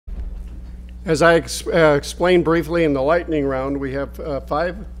As I explained briefly in the lightning round, we have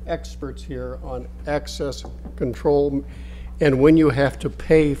 5 experts here on access control and when you have to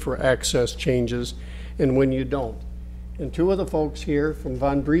pay for access changes and when you don't. And 2 of the folks here from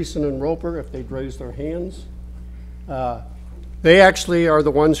Von Briesen and Roper, if they'd raise their hands, they actually are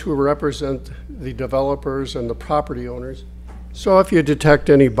the ones who represent the developers and the property owners. So if you detect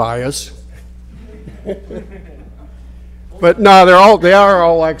any bias, but no, they are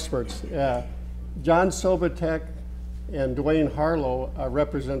all experts. John Sobotik and Duane Harlow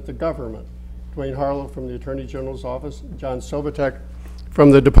represent the government. Duane Harlow from the Attorney General's office, John Sobotik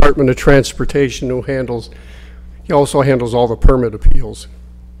from the Department of Transportation, he also handles all the permit appeals.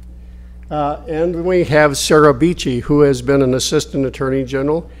 And we have Sara Beachy, who has been an Assistant Attorney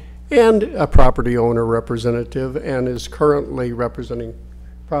General and a property owner representative and is currently representing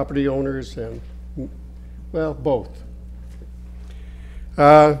property owners and, well, both.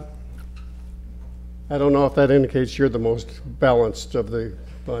 I don't know if that indicates you're the most balanced of the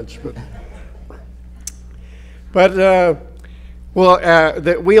bunch, but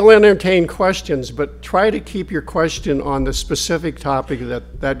we'll entertain questions, but try to keep your question on the specific topic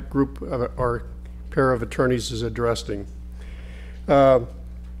that that group or pair of attorneys is addressing.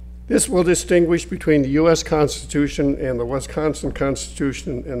 This will distinguish between the U.S. Constitution and the Wisconsin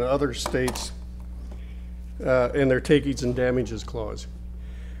Constitution and other states and their takings and damages clause.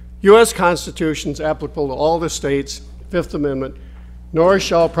 U.S. Constitution is applicable to all the states, 5th Amendment, nor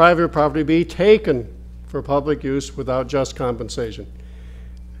shall private property be taken for public use without just compensation.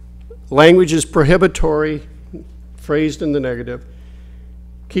 Language is prohibitory, phrased in the negative.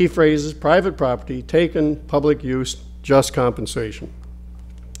 Key phrases, private property, taken, public use, just compensation.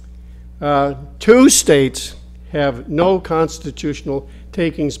 2 states have no constitutional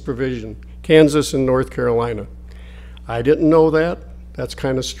takings provision, Kansas and North Carolina. I didn't know that. That's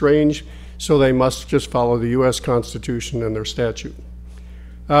kind of strange, so they must just follow the U.S. Constitution and their statute.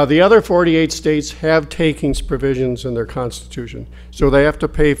 The other 48 states have takings provisions in their Constitution, so they have to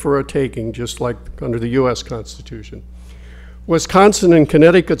pay for a taking, just like under the U.S. Constitution. Wisconsin and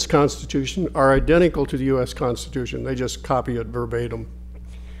Connecticut's Constitution are identical to the U.S. Constitution. They just copy it verbatim.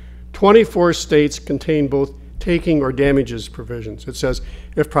 24 states contain both taking or damages provisions. It says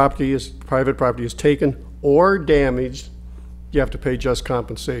if private property is taken or damaged, you have to pay just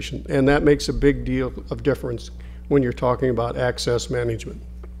compensation. And that makes a big deal of difference when you're talking about access management.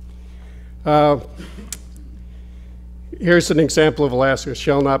 Here's an example of Alaska,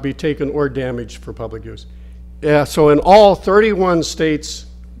 shall not be taken or damaged for public use. So in all 31 states,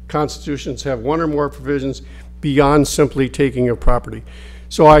 constitutions have 1 or more provisions beyond simply taking of property.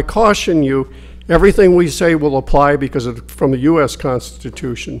 So I caution you, everything we say will apply because from the U.S.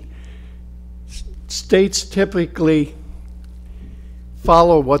 Constitution. States typically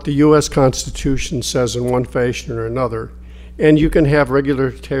follow what the U.S. Constitution says in one fashion or another, and you can have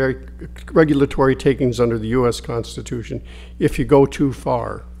regulatory takings under the U.S. Constitution if you go too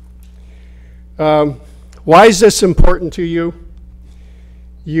far. Why is this important to you?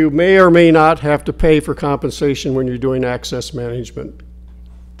 You may or may not have to pay for compensation when you're doing access management,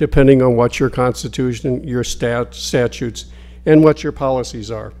 depending on what your Constitution, your statutes, and what your policies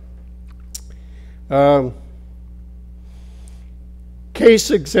are.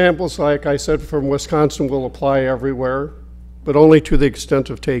 Case examples, like I said, from Wisconsin will apply everywhere, but only to the extent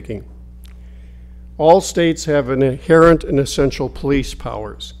of taking. All states have an inherent and essential police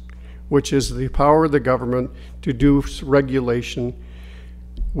powers, which is the power of the government to do regulation,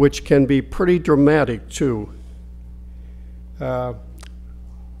 which can be pretty dramatic too.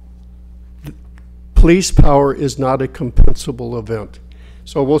 Police power is not a compensable event.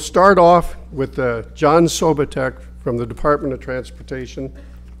 So we'll start off with John Sobotik from the Department of Transportation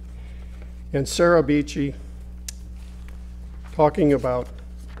and Sara Beachy talking about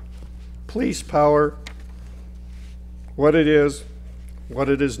police power, what it is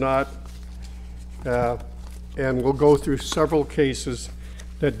not, and we'll go through several cases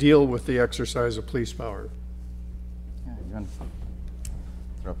that deal with the exercise of police power. Yeah, you want to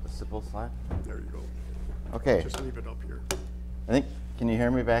throw up the SIPL slide? There you go. Okay. Just leave it up here. I think, can you hear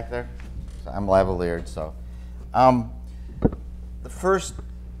me back there? So I'm lavaliered, so. The first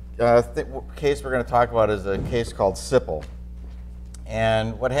case we're going to talk about is a case called SIPL.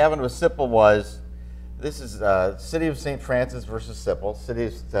 And what happened with SIPL was, this is City of St. Francis versus SIPL. City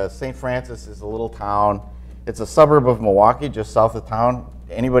of St. Francis is a little town. It's a suburb of Milwaukee, just south of town.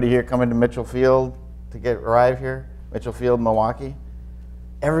 Anybody here come into Mitchell Field to arrive here? Mitchell Field, Milwaukee?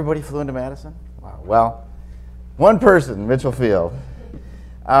 Everybody flew into Madison? Wow. Well, one person, Mitchell Field.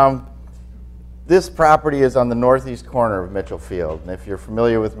 This property is on the northeast corner of Mitchell Field, and if you're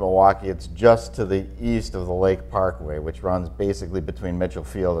familiar with Milwaukee, it's just to the east of the Lake Parkway, which runs basically between Mitchell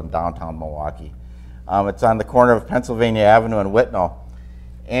Field and downtown Milwaukee. It's on the corner of Pennsylvania Avenue and Whitnall.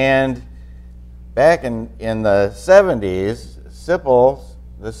 And back in the 70s,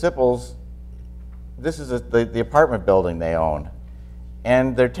 the Sipples, this is the apartment building they owned,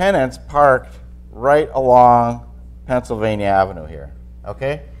 and their tenants parked right along Pennsylvania Avenue here,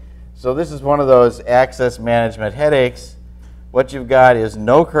 okay? So this is one of those access management headaches. What you've got is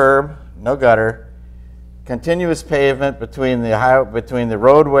no curb, no gutter, continuous pavement between the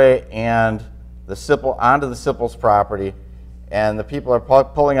roadway and the onto the Sipples property, and the people are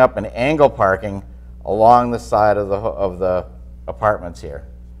pulling up an angle parking along the side of the apartments here,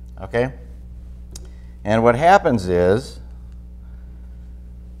 okay? And what happens is,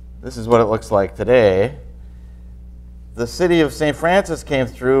 this is what it looks like today. The city of St. Francis came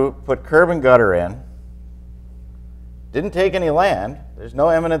through, put curb and gutter in, didn't take any land. There's no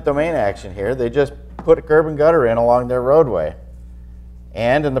eminent domain action here. They just put a curb and gutter in along their roadway.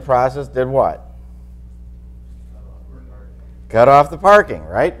 And in the process did what? Cut off the parking,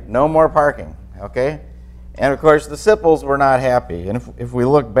 right? No more parking, okay? And of course the Sipples were not happy. And if we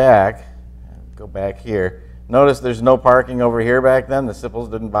look back, go back here, notice there's no parking over here back then. The Sipples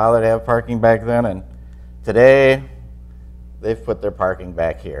didn't bother to have parking back then, and today they've put their parking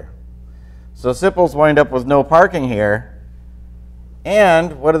back here. So Sipples wind up with no parking here,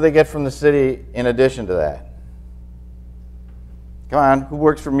 and what do they get from the city in addition to that? Come on, who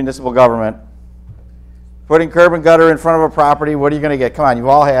works for municipal government? Putting curb and gutter in front of a property, what are you going to get? Come on, you've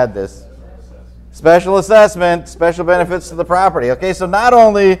all had this. Special assessment, special benefits to the property. Okay, so not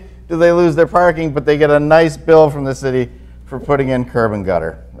only do they lose their parking, but they get a nice bill from the city for putting in curb and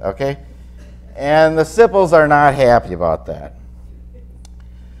gutter. Okay? And the Sipples are not happy about that.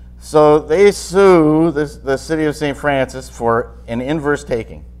 So they sue the city of St. Francis for an inverse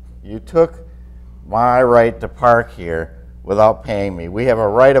taking. You took my right to park here without paying me. We have a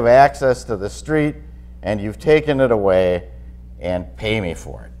right of access to the street, and you've taken it away, and pay me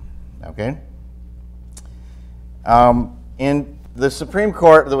for it. Okay? In the Supreme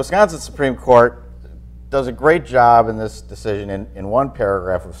Court, the Wisconsin Supreme Court does a great job in this decision in one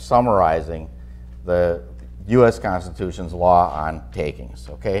paragraph of summarizing the U.S. Constitution's law on takings,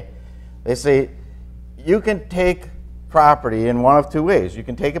 okay? They say you can take property in one of two ways. You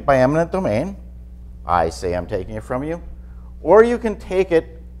can take it by eminent domain. I say I'm taking it from you. Or you can take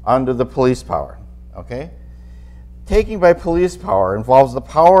it under the police power, okay? Taking by police power involves the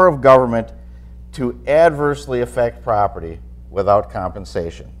power of government to adversely affect property without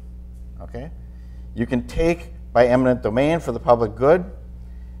compensation, okay? You can take by eminent domain for the public good.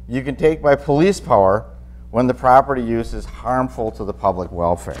 You can take by police power when the property use is harmful to the public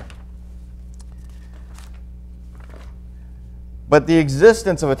welfare. But the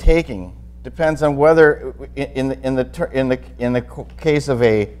existence of a taking depends on whether, in the case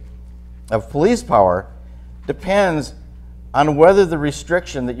of police power, depends on whether the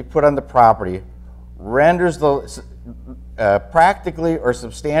restriction that you put on the property renders practically or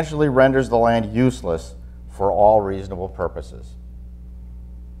substantially renders the land useless for all reasonable purposes.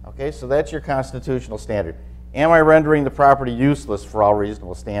 Okay, so that's your constitutional standard. Am I rendering the property useless for all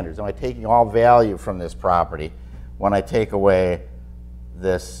reasonable standards? Am I taking all value from this property when I take away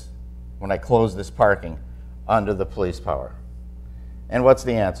this, when I close this parking under the police power? And what's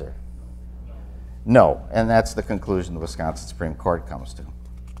the answer? No, and that's the conclusion the Wisconsin Supreme Court comes to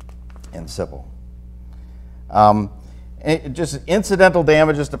in civil. Just incidental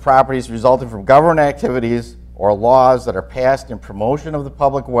damages to properties resulting from government activities or laws that are passed in promotion of the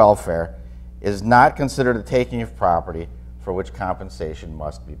public welfare is not considered a taking of property for which compensation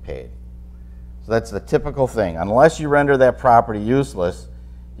must be paid. So that's the typical thing. Unless you render that property useless,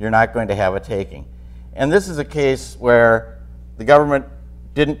 you're not going to have a taking. And this is a case where the government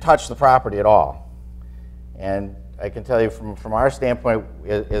didn't touch the property at all. And I can tell you from our standpoint,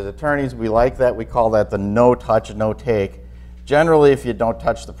 as attorneys, we like that. We call that the no touch, no take. Generally, if you don't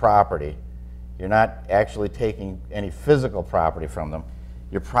touch the property, you're not actually taking any physical property from them,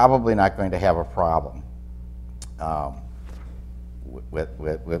 you're probably not going to have a problem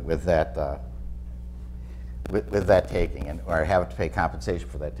with that taking, or have to pay compensation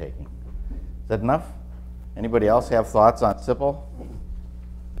for that taking. Is that enough? Anybody else have thoughts on SIPL?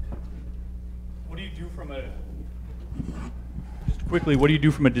 What do you do from a, just quickly, what do you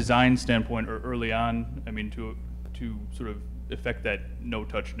do from a design standpoint or early on, I mean, to sort of affect that no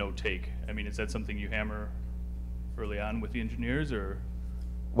touch, no take? I mean, is that something you hammer early on with the engineers, or?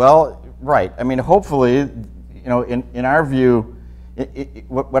 Well, right. I mean, hopefully, you know, in our view,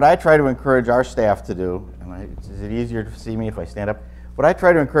 What I try to encourage our staff to do, is it easier to see me if I stand up? What I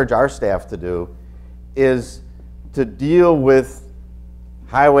try to encourage our staff to do is to deal with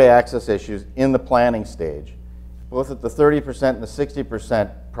highway access issues in the planning stage. Both at the 30% and the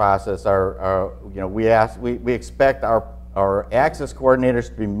 60% process we expect our access coordinators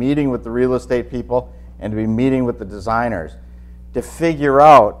to be meeting with the real estate people and to be meeting with the designers to figure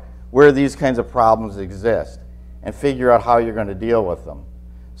out where these kinds of problems exist and figure out how you're going to deal with them.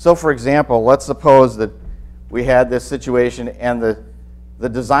 So for example, let's suppose that we had this situation and the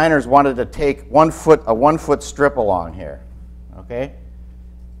designers wanted to take a 1 foot strip along here, okay?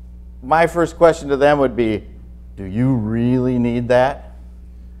 My first question to them would be, do you really need that?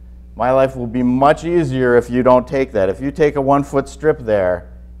 My life will be much easier if you don't take that. If you take a 1 foot strip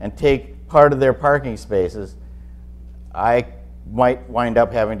there and take part of their parking spaces, I might wind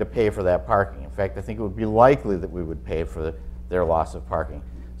up having to pay for that parking. In fact, I think it would be likely that we would pay for their loss of parking.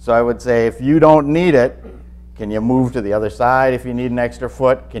 So I would say, if you don't need it, can you move to the other side if you need an extra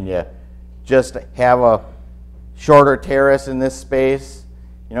foot? Can you just have a shorter terrace in this space?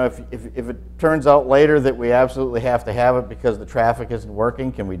 You know, if it turns out later that we absolutely have to have it because the traffic isn't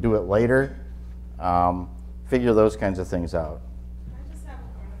working, can we do it later? Figure those kinds of things out. Can I just have a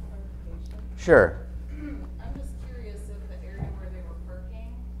point of clarification? Sure. I'm just curious if the area where they were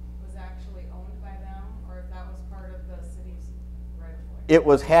parking was actually owned by them, or if that was part of the city's right-of-way. It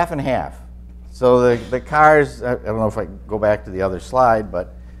was half and half. So the cars, I don't know if I can go back to the other slide,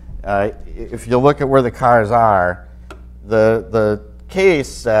 but if you look at where the cars are, the case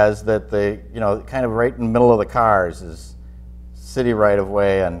says that kind of right in the middle of the cars is city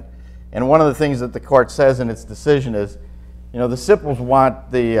right-of-way, and one of the things that the court says in its decision is, the Sippels want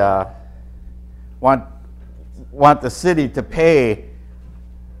the city to pay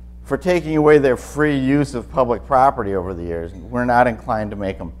for taking away their free use of public property over the years. We're not inclined to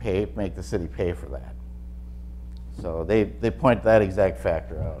make the city pay for that. So they point that exact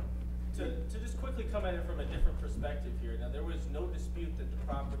factor out. To just quickly come at it from a different perspective here. Now, there was no dispute that the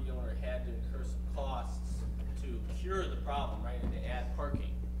property owner had to incur some costs to cure the problem, right, and to add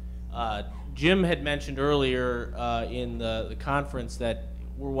parking. Jim had mentioned earlier in the conference that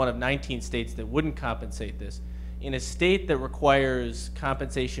we're one of 19 states that wouldn't compensate this. In a state that requires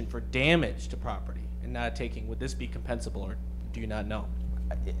compensation for damage to property and not taking, would this be compensable, or do you not know?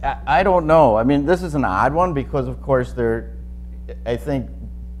 I don't know. I mean, this is an odd one because, of course, I think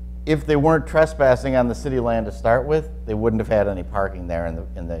if they weren't trespassing on the city land to start with, they wouldn't have had any parking there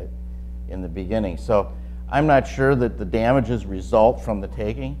in the beginning. So I'm not sure that the damages result from the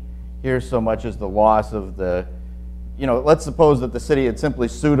taking here so much as the loss of let's suppose that the city had simply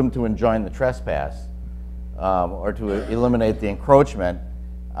sued them to enjoin the trespass. Or to eliminate the encroachment,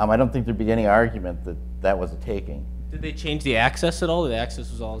 I don't think there'd be any argument that that was a taking. Did they change the access at all? The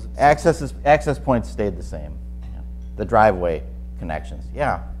access was all Access points stayed the same. Yeah. The driveway connections,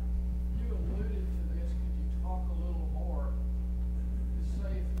 yeah. You alluded to this. Could you talk a little more?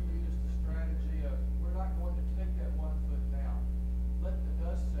 Say if you used the strategy of, we're not going to take that 1 foot now, let the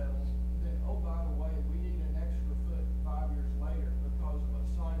dust settle, then, oh, by the way, we need an extra foot 5 years later because of a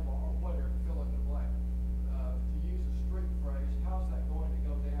sidewalk or whatever, fill in the blank. To use a street phrase, how's that going to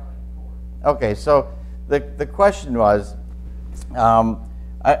go down in court? Okay, so the question was,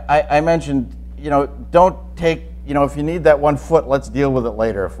 I mentioned, don't take, if you need that 1 foot, let's deal with it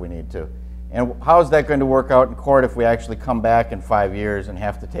later if we need to. And how is that going to work out in court if we actually come back in 5 years and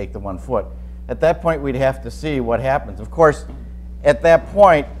have to take the 1 foot? At that point, we'd have to see what happens. Of course, at that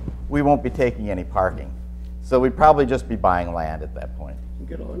point, we won't be taking any parking. So we'd probably just be buying land at that point.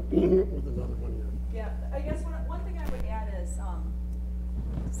 Get on with another one. Yeah, I guess one thing I would add is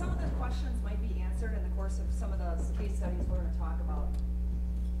some of the questions might be answered in the course of some of the case studies we're going to talk about.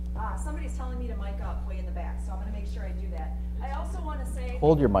 Somebody's telling me to mic up way in the back, so I'm going to make sure I do that. I also want to say...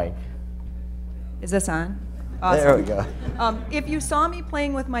 Hold your mic. Is this on? Awesome. There we go. If you saw me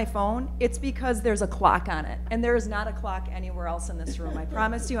playing with my phone, it's because there's a clock on it, and there is not a clock anywhere else in this room. I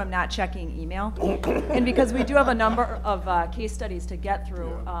promise you I'm not checking email. And because we do have a number of case studies to get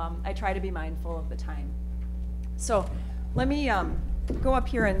through, I try to be mindful of the time. So let me go up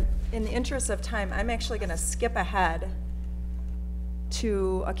here, and in the interest of time, I'm actually going to skip ahead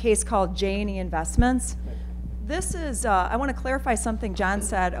to a case called J&E Investments. This is, I want to clarify something John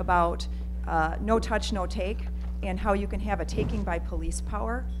said about no touch, no take, and how you can have a taking by police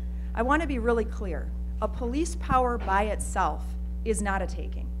power. I want to be really clear. A police power by itself is not a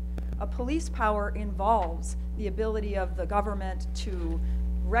taking. A police power involves the ability of the government to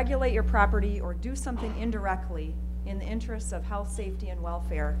regulate your property or do something indirectly in the interests of health, safety, and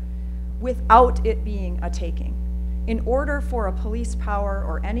welfare without it being a taking. In order for a police power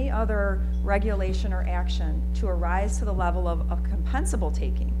or any other regulation or action to arise to the level of a compensable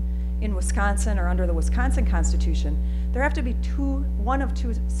taking in Wisconsin or under the Wisconsin Constitution, there have to be one of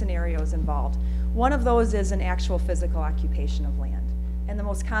two scenarios involved. One of those is an actual physical occupation of land. And the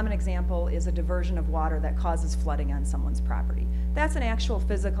most common example is a diversion of water that causes flooding on someone's property. That's an actual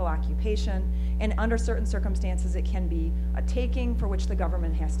physical occupation, and under certain circumstances it can be a taking for which the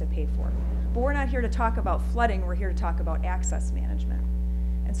government has to pay for. But we're not here to talk about flooding, we're here to talk about access management.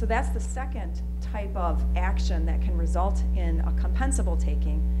 And so that's the second type of action that can result in a compensable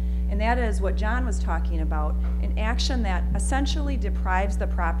taking, and that is what John was talking about, an action that essentially deprives the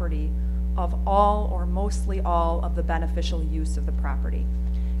property of all or mostly all of the beneficial use of the property.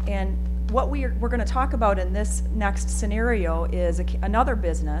 And what we're going to talk about in this next scenario is another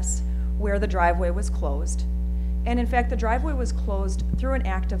business where the driveway was closed. And in fact, the driveway was closed through an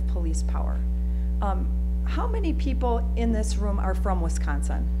act of police power. How many people in this room are from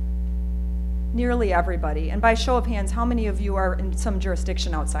Wisconsin? Nearly everybody. And by show of hands, how many of you are in some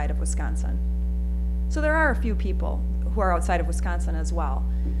jurisdiction outside of Wisconsin? So there are a few people who are outside of Wisconsin as well.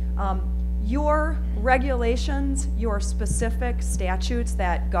 Your regulations, your specific statutes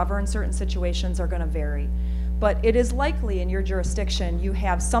that govern certain situations are going to vary. But it is likely in your jurisdiction you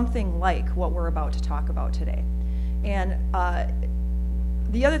have something like what we're about to talk about today. And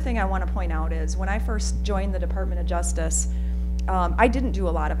the other thing I want to point out is when I first joined the Department of Justice, I didn't do a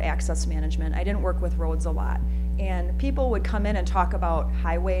lot of access management. I didn't work with roads a lot. And people would come in and talk about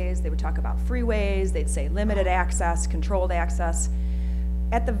highways, they would talk about freeways, they'd say limited access, controlled access.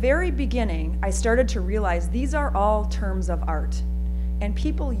 At the very beginning, I started to realize these are all terms of art, and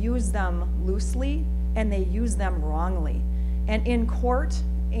people use them loosely and they use them wrongly. And in court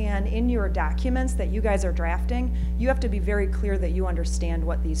and in your documents that you guys are drafting, you have to be very clear that you understand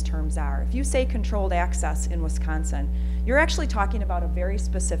what these terms are. If you say controlled access in Wisconsin, you're actually talking about a very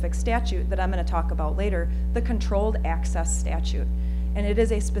specific statute that I'm going to talk about later, the Controlled Access Statute. And it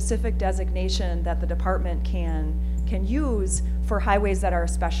is a specific designation that the department can use for highways that are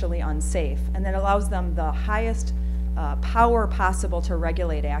especially unsafe, and that allows them the highest power possible to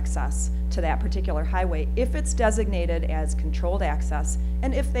regulate access to that particular highway if it's designated as controlled access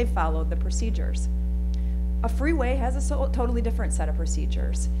and if they followed the procedures. A freeway has a totally different set of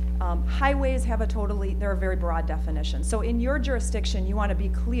procedures. Highways have they're a very broad definition. So in your jurisdiction, you want to be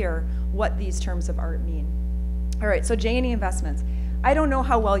clear what these terms of art mean. All right, so J&E Investments. I don't know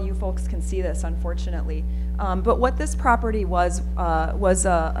how well you folks can see this, unfortunately, but what this property was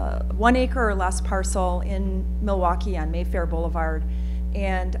a 1 acre or less parcel in Milwaukee on Mayfair Boulevard,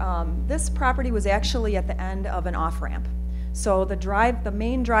 and this property was actually at the end of an off-ramp. So the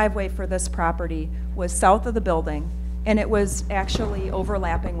main driveway for this property was south of the building, and it was actually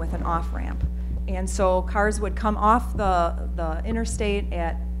overlapping with an off-ramp. And so cars would come off the interstate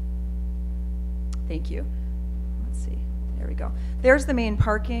at, thank you, let's see, there we go. There's the main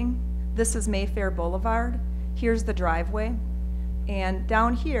parking. This is Mayfair Boulevard. Here's the driveway. And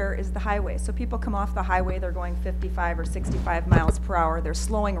down here is the highway. So people come off the highway, they're going 55 or 65 miles per hour, they're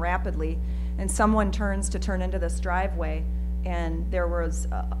slowing rapidly, and someone turns to turn into this driveway, and there was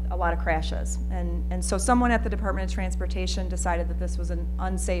a lot of crashes. And so someone at the Department of Transportation decided that this was an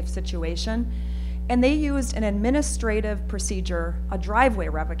unsafe situation, and they used an administrative procedure, a driveway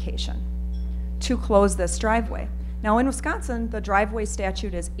revocation, to close this driveway. Now in Wisconsin, the driveway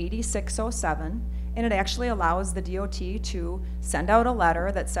statute is 8607, and it actually allows the DOT to send out a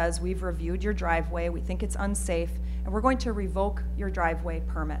letter that says, we've reviewed your driveway, we think it's unsafe, and we're going to revoke your driveway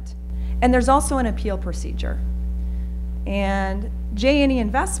permit. And there's also an appeal procedure. And J&E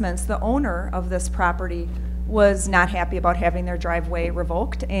Investments, the owner of this property, was not happy about having their driveway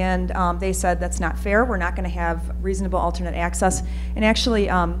revoked, and they said that's not fair, we're not going to have reasonable alternate access. And actually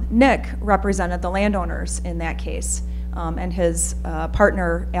Nick represented the landowners in that case, and his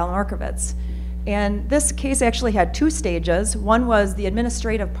partner Alan Orkovitz. And this case actually had two stages. One was the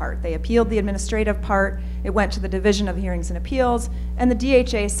administrative part. They appealed the administrative part, it went to the Division of Hearings and Appeals, and the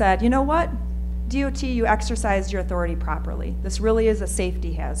DHA said, you know what, DOT, you exercised your authority properly. This really is a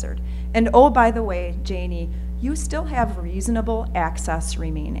safety hazard. And oh, by the way, Janie, you still have reasonable access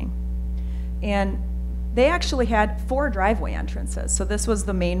remaining. And they actually had 4 driveway entrances. So this was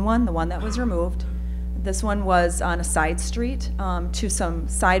the main one, the one that was removed. This one was on a side street to some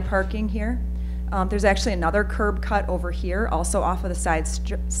side parking here. There's actually another curb cut over here, also off of the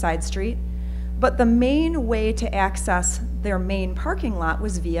side street. But the main way to access their main parking lot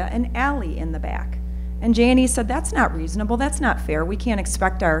was via an alley in the back. And J&E said, that's not reasonable, that's not fair. We can't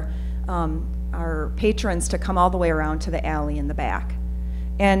expect our patrons to come all the way around to the alley in the back.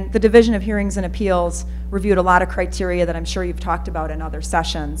 And the Division of Hearings and Appeals reviewed a lot of criteria that I'm sure you've talked about in other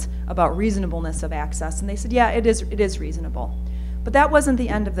sessions about reasonableness of access, and they said, yeah, it is reasonable. But that wasn't the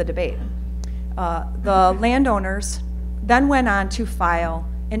end of the debate. The landowners then went on to file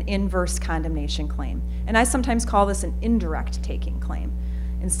an inverse condemnation claim. And I sometimes call this an indirect taking claim.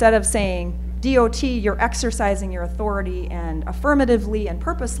 Instead of saying, DOT, you're exercising your authority and affirmatively and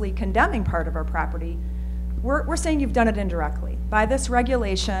purposely condemning part of our property, we're saying you've done it indirectly. By this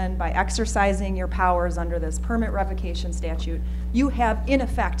regulation, by exercising your powers under this permit revocation statute, you have in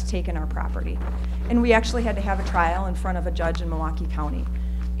effect taken our property. And we actually had to have a trial in front of a judge in Milwaukee County.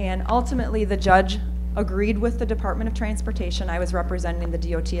 And ultimately the judge agreed with the Department of Transportation, I was representing the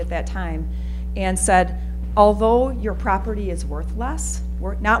DOT at that time, and said, although your property is worth less,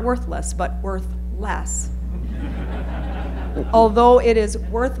 not worthless, but worth less, although it is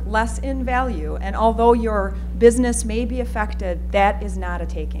worth less in value, and although your business may be affected, that is not a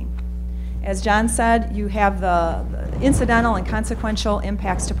taking. As John said, you have the incidental and consequential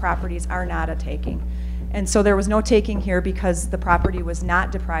impacts to properties are not a taking. And so there was no taking here because the property was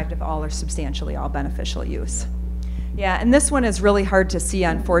not deprived of all or substantially all beneficial use. Yeah, and this one is really hard to see,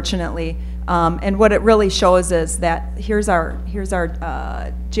 unfortunately. And what it really shows is that here's our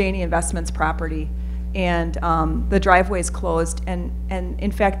Janie Investments property, and the driveway is closed, and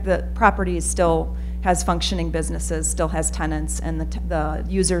in fact the property still has functioning businesses, still has tenants, and the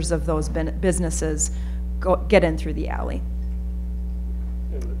users of those businesses get in through the alley.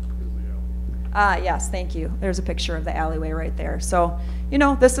 Yes, thank you. There's a picture of the alleyway right there. So, you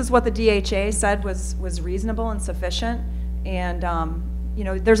know, this is what the DHA said was reasonable and sufficient. And, you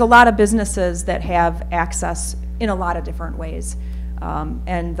know, there's a lot of businesses that have access in a lot of different ways.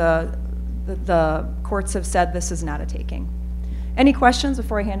 And the courts have said this is not a taking. Any questions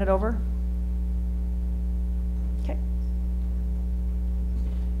before I hand it over? Okay.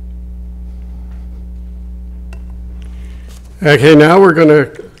 Okay, now we're going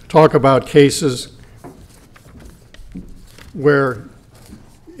to talk about cases where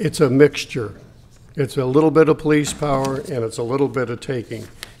it's a mixture. It's a little bit of police power and it's a little bit of taking,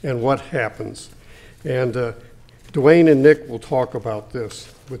 and what happens. And Duane and Nick will talk about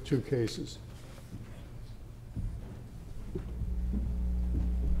this with two cases.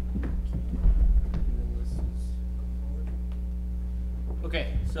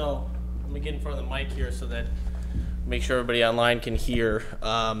 Okay, so let me get in front of the mic here so that make sure everybody online can hear.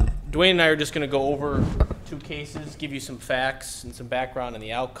 Duane and I are just going to go over two cases, give you some facts and some background on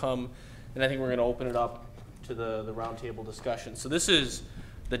the outcome, and I think we're going to open it up to the roundtable discussion. So this is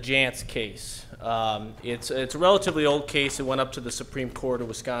the Jantz case. It's a relatively old case. It went up to the Supreme Court of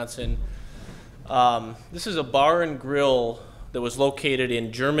Wisconsin. This is a bar and grill that was located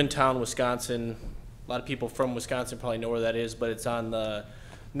in Germantown, Wisconsin. A lot of people from Wisconsin probably know where that is, but it's on the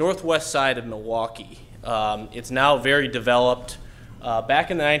northwest side of Milwaukee. It's now very developed.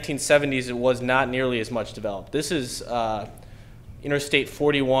 Back in the 1970s, it was not nearly as much developed. This is Interstate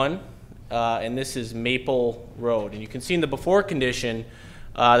 41, and this is Maple Road. And you can see in the before condition,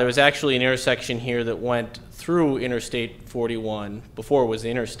 there was actually an intersection here that went through Interstate 41 before it was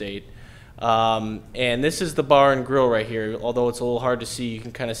the interstate. And this is the bar and grill right here. Although it's a little hard to see, you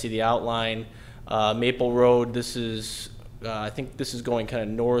can kind of see the outline. Maple Road, this is, I think this is going kind of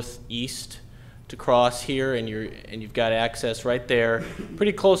northeast to cross here, and you've got access right there,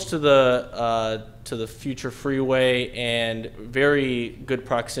 pretty close to the future freeway, and very good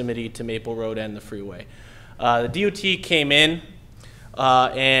proximity to Maple Road and the freeway. The DOT came in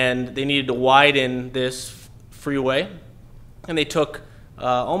and they needed to widen this freeway, and they took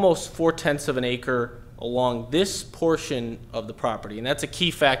almost 4/10 of an acre along this portion of the property, and that's a key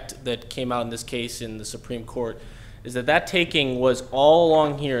fact that came out in this case in the Supreme Court. Is that taking was all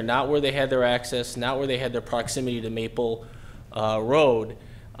along here, not where they had their access, not where they had their proximity to Maple Road.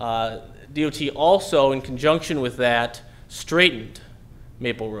 DOT also, in conjunction with that, straightened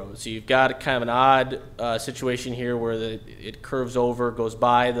Maple Road. So you've got kind of an odd situation here where it curves over, goes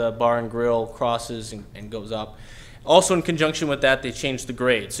by the bar and grill, crosses, and goes up. Also in conjunction with that, they changed the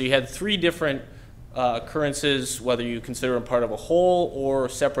grade. So you had three different occurrences, whether you consider them part of a whole or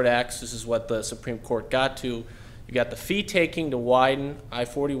separate acts. This is what the Supreme Court got to. You got the fee taking to widen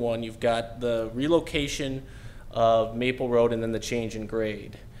I-41. You've got the relocation of Maple Road, and then the change in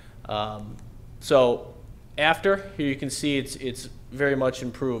grade. So after, here you can see it's very much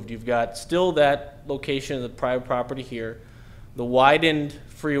improved. You've got still that location of the private property here, the widened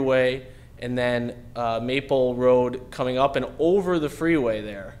freeway, and then Maple Road coming up and over the freeway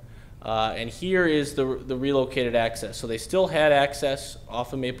there. And here is the relocated access. So they still had access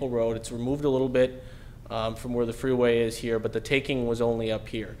off of Maple Road. It's removed a little bit from where the freeway is here, but the taking was only up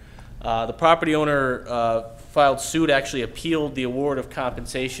here. The property owner filed suit, actually appealed the award of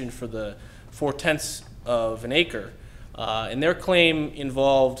compensation for the 4/10 of an acre. And their claim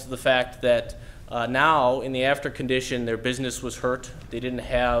involved the fact that now, in the after condition, their business was hurt. They didn't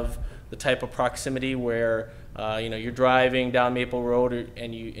have the type of proximity where you're driving down Maple Road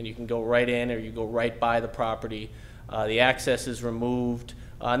and you can go right in or you go right by the property. The access is removed,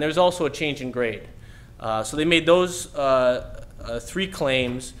 and there's also a change in grade. So they made those 3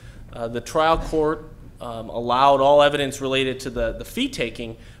 claims. The trial court allowed all evidence related to the fee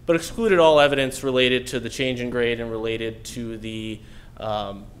taking, but excluded all evidence related to the change in grade and related to the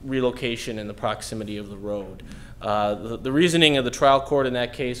relocation and the proximity of the road. The reasoning of the trial court in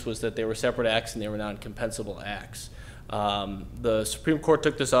that case was that they were separate acts and they were non-compensable acts. The Supreme Court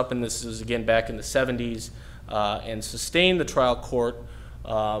took this up, and this is again back in the 70s, and sustained the trial court,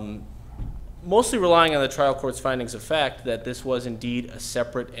 mostly relying on the trial court's findings of fact that this was indeed a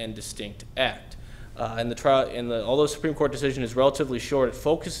separate and distinct act. Although the Supreme Court decision is relatively short, it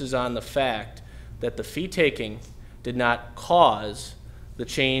focuses on the fact that the fee taking did not cause the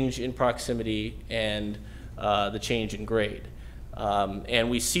change in proximity and the change in grade. And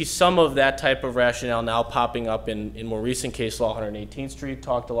we see some of that type of rationale now popping up in more recent case law. 118th Street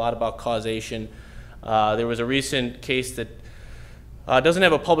talked a lot about causation. There was a recent case that doesn't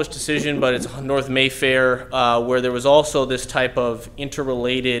have a published decision, but it's North Mayfair, where there was also this type of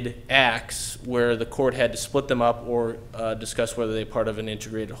interrelated acts where the court had to split them up or discuss whether they're part of an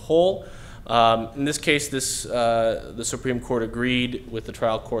integrated whole. In this case, the Supreme Court agreed with the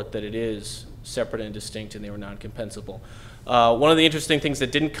trial court that it is separate and distinct and they were non-compensable. One of the interesting things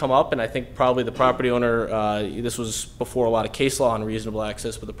that didn't come up, and I think probably the property owner, this was before a lot of case law on reasonable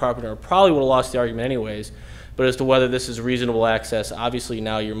access, but the property owner probably would have lost the argument anyways, but as to whether this is reasonable access, obviously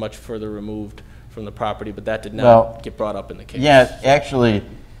now you're much further removed from the property, but that did not get brought up in the case. Yeah, actually,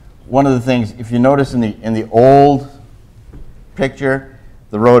 one of the things, if you notice in the old picture,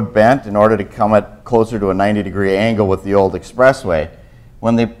 the road bent in order to come at closer to a 90-degree angle with the old expressway.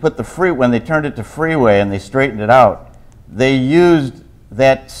 When they when they turned it to freeway and they straightened it out, they used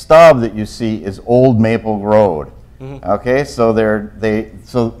that stub that you see is Old Maple Road. Mm-hmm. Okay, so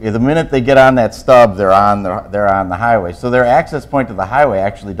so the minute they get on that stub, they're on the highway. So their access point to the highway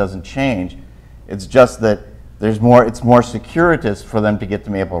actually doesn't change. It's just that it's more circuitous for them to get to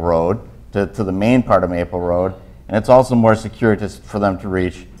Maple Road, to the main part of Maple Road, and it's also more circuitous for them to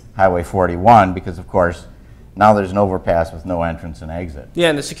reach Highway 41 because, of course, now there's an overpass with no entrance and exit. Yeah,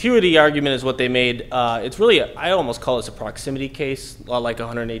 and the security argument is what they made. It's really, I almost call this a proximity case, a lot like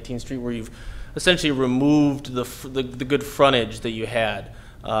 118th Street, where you've essentially removed the good frontage that you had.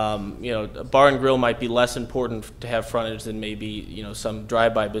 A bar and grill might be less important to have frontage than maybe some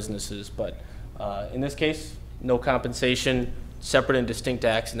drive-by businesses, but in this case, no compensation, separate and distinct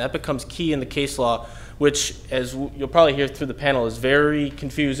acts, and that becomes key in the case law, which, as you'll probably hear through the panel, is very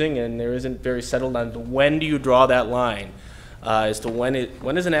confusing and there isn't very settled on when do you draw that line as to when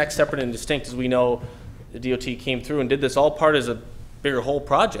is an act separate and distinct. As we know, the DOT came through and did this all part as a bigger whole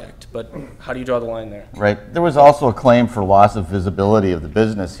project, but how do you draw the line there? Right. There was also a claim for loss of visibility of the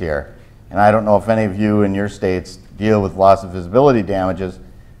business here, and I don't know if any of you in your states deal with loss of visibility damages,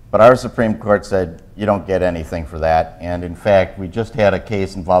 but our Supreme Court said you don't get anything for that. And in fact, we just had a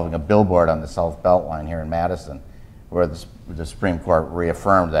case involving a billboard on the South Beltline here in Madison, where the Supreme Court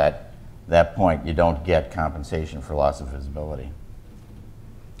reaffirmed that point. You don't get compensation for loss of visibility.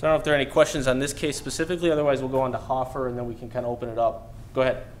 So I don't know if there are any questions on this case specifically. Otherwise, we'll go on to Hoffer, and then we can kind of open it up. Go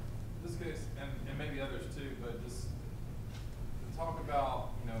ahead. This case, and maybe others too, but just to talk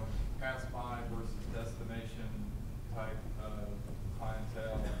about pass by versus destination type of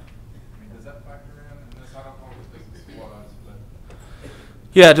clientele. I mean, does that factor in this? I don't know what this was, but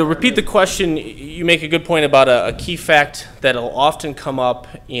yeah. To repeat the question, you make a good point about a key fact that will often come up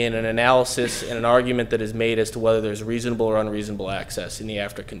in an analysis and an argument that is made as to whether there's reasonable or unreasonable access in the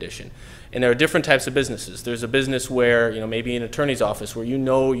after condition. And there are different types of businesses. There's a business where, maybe an attorney's office where you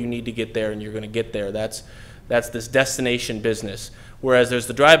need to get there and you're going to get there. That's this destination business. Whereas there's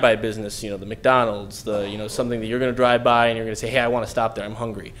the drive-by business, the McDonald's, something that you're going to drive by and you're going to say, hey, I want to stop there, I'm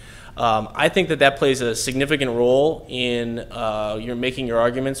hungry. I think that plays a significant role in you're making your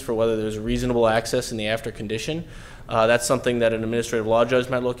arguments for whether there's reasonable access in the after condition. That's something that an administrative law judge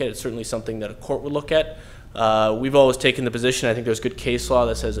might look at. It's certainly something that a court would look at. We've always taken the position, I think there's good case law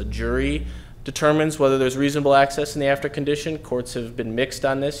that says a jury determines whether there's reasonable access in the after condition. Courts have been mixed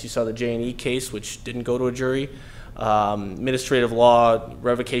on this. You saw the J&E case, which didn't go to a jury. Administrative law,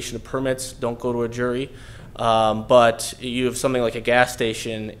 revocation of permits don't go to a jury. But you have something like a gas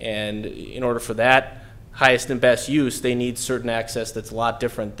station, and in order for that highest and best use, they need certain access that's a lot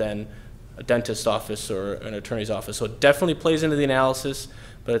different than a dentist's office or an attorney's office. So it definitely plays into the analysis,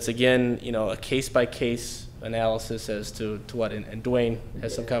 but it's, again, you know, a case-by-case analysis as to what, and Duane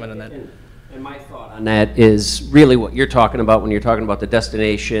has some comment on that. And my thought on that is really what you're talking about when you're talking about the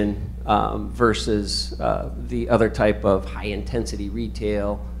destination versus the other type of high-intensity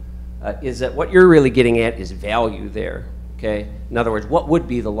retail, is that what you're really getting at is value there, okay? In other words, what would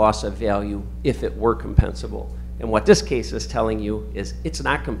be the loss of value if it were compensable? And what this case is telling you is it's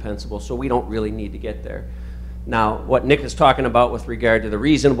not compensable, so we don't really need to get there. Now, what Nick is talking about with regard to the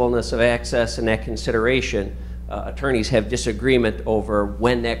reasonableness of access and that consideration, attorneys have disagreement over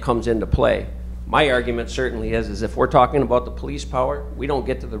when that comes into play. My argument certainly is if we're talking about the police power, we don't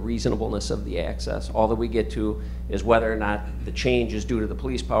get to the reasonableness of the access. All that we get to is whether or not the change is due to the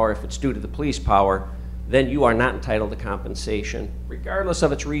police power. If it's due to the police power, then you are not entitled to compensation, regardless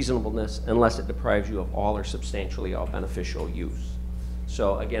of its reasonableness, unless it deprives you of all or substantially all beneficial use.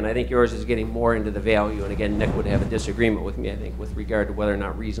 So again, I think yours is getting more into the value, and again, Nick would have a disagreement with me, I think, with regard to whether or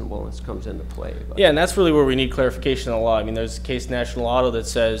not reasonableness comes into play. But. Yeah, and that's really where we need clarification in the law. I mean, there's a case, National Auto, that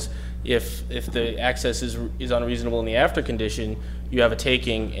says if the access is unreasonable in the after condition, you have a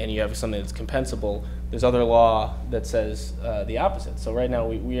taking and you have something that's compensable. There's other law that says the opposite. So right now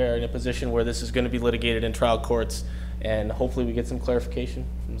we are in a position where this is going to be litigated in trial courts, and hopefully we get some clarification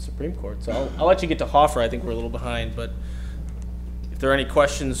from the Supreme Court. So I'll let you get to Hoffer. I think we're a little behind, but if there are any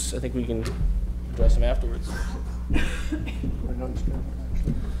questions, I think we can address them afterwards.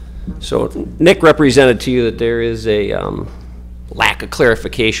 So Nick represented to you that there is a lack of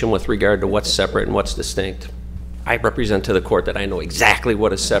clarification with regard to what's separate and what's distinct. I represent to the court that I know exactly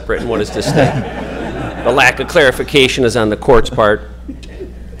what is separate and what is distinct. The lack of clarification is on the court's part.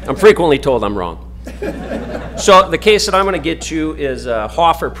 I'm frequently told I'm wrong. So the case that I'm going to get to is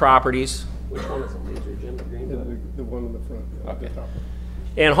Hoffer Properties. Which one is it? The one in the front. Okay.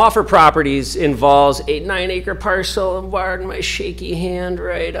 And Hoffer Properties involves a 9-acre parcel, pardon my shaky hand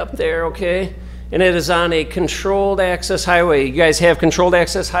right up there, okay? And it is on a controlled access highway. You guys have controlled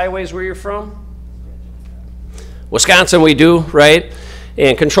access highways where you're from? Wisconsin we do, right?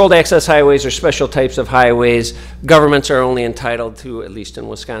 And controlled access highways are special types of highways. Governments are only entitled to, at least in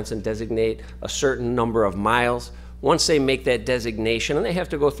Wisconsin, designate a certain number of miles. Once they make that designation, and they have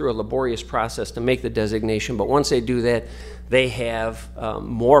to go through a laborious process to make the designation, but once they do that, they have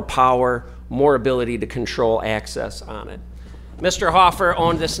more power, more ability to control access on it. Mr. Hoffer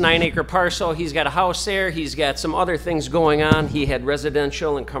owned this 9-acre parcel. He's got a house there. He's got some other things going on. He had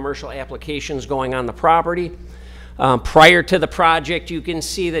residential and commercial applications going on the property. Prior to the project, you can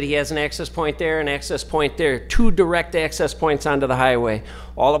see that he has an access point there, an access point there, 2 direct access points onto the highway.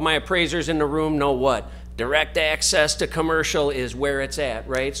 All of my appraisers in the room know what? Direct access to commercial is where it's at,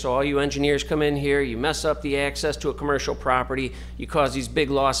 right? So all you engineers come in here, you mess up the access to a commercial property, you cause these big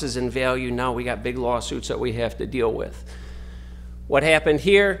losses in value. Now we got big lawsuits that we have to deal with. What happened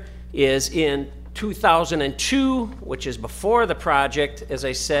here is in 2002, which is before the project, as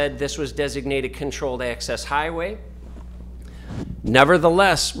I said, this was designated controlled access highway.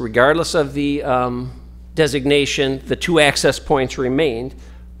 Nevertheless, regardless of the designation, the 2 access points remained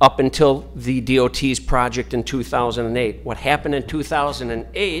up until the DOT's project in 2008. What happened in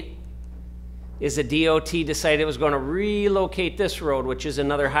 2008 is the DOT decided it was going to relocate this road, which is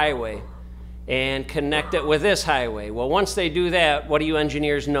another highway, and connect it with this highway. Well, once they do that, what do you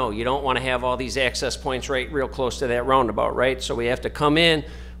engineers know? You don't want to have all these access points right real close to that roundabout, right? So we have to come in,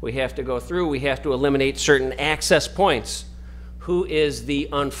 we have to go through, we have to eliminate certain access points. Who is the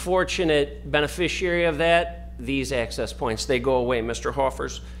unfortunate beneficiary of that? These access points, they go away. Mr.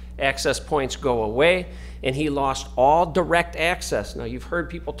 Hoffer's access points go away, and he lost all direct access. Now, you've heard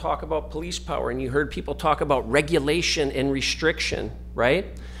people talk about police power, and you heard people talk about regulation and restriction, right?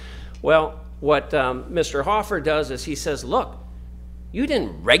 Well, what Mr. Hoffer does is he says, look, you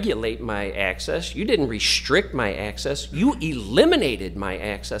didn't regulate my access. You didn't restrict my access. You eliminated my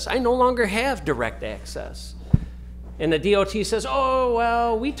access. I no longer have direct access. And the DOT says, oh,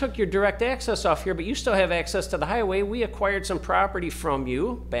 well, we took your direct access off here, but you still have access to the highway. We acquired some property from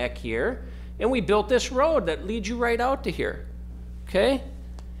you back here, and we built this road that leads you right out to here, okay?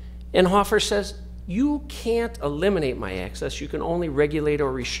 And Hoffer says, you can't eliminate my access. You can only regulate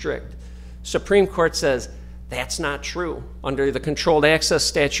or restrict. Supreme Court says, that's not true. Under the controlled access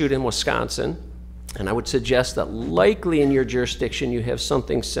statute in Wisconsin, and I would suggest that likely in your jurisdiction you have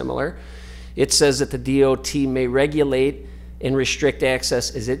something similar, it says that the DOT may regulate and restrict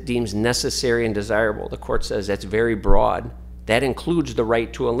access as it deems necessary and desirable. The court says that's very broad. That includes the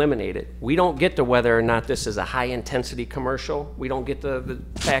right to eliminate it. We don't get to whether or not this is a high-intensity commercial. We don't get the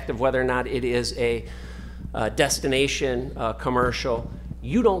fact of whether or not it is a destination commercial,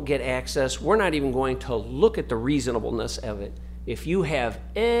 you don't get access. We're not even going to look at the reasonableness of it. If you have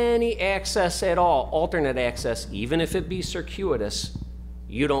any access at all, alternate access, even if it be circuitous,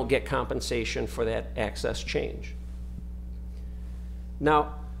 you don't get compensation for that access change.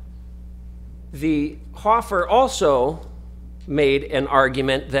 Now, the Hoffer also made an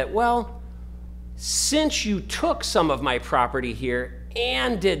argument that, well, since you took some of my property here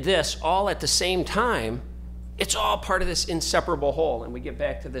and did this all at the same time, it's all part of this inseparable whole. And we get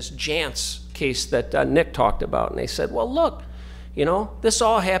back to this Jantz case that Nick talked about. And they said, well, look, you know, this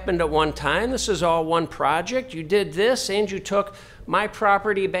all happened at one time. This is all one project. You did this and you took my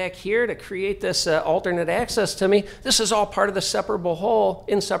property back here to create this alternate access to me. This is all part of the separable whole,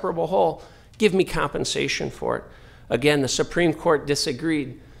 inseparable whole. Give me compensation for it. Again, the Supreme Court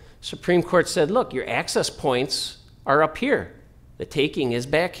disagreed. Supreme Court said, look, your access points are up here. The taking is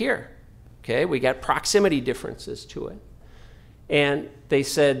back here. Okay, we got proximity differences to it. And they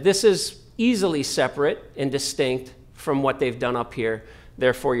said, this is easily separate and distinct from what they've done up here.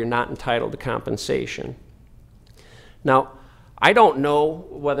 Therefore, you're not entitled to compensation. Now, I don't know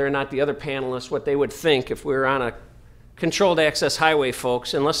whether or not the other panelists, what they would think if we were on a controlled access highway,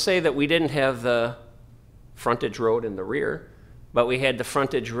 folks, and let's say that we didn't have the frontage road in the rear, but we had the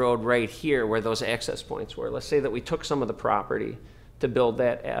frontage road right here where those access points were. Let's say that we took some of the property to build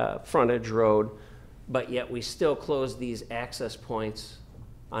that frontage road, but yet we still close these access points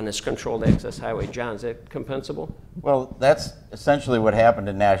on this controlled access highway. John, is that compensable? Well, that's essentially what happened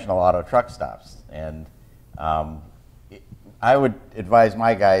in National Auto truck stops. And I would advise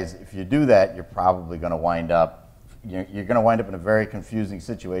my guys, if you do that, you're probably going to wind up, you're going to wind up in a very confusing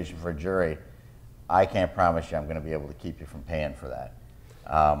situation for a jury. I can't promise you I'm going to be able to keep you from paying for that.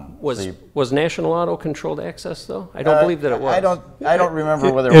 Was National Auto controlled access though? I don't believe that it was. I don't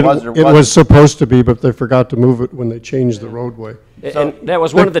remember whether it was or wasn't. It was supposed to be, but they forgot to move it when they changed the roadway. And that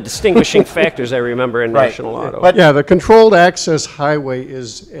was one of the distinguishing factors I remember in National Auto. But yeah, the controlled access highway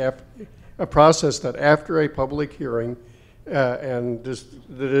is a process that after a public hearing and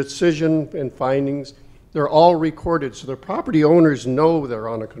the decision and findings, they're all recorded, so the property owners know they're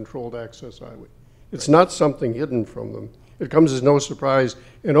on a controlled access highway. It's not something hidden from them. It comes as no surprise.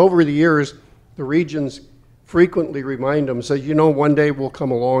 And over the years, the regions frequently remind them, say, you know, one day we'll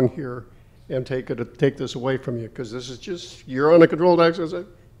come along here and take this away from you, because this is just, you're on a controlled access.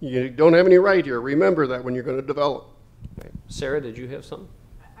 You don't have any right here. Remember that when you're going to develop. Right. Sarah, did you have something?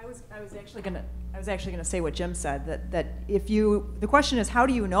 I was actually going to say what Jim said, that if you, the question is, how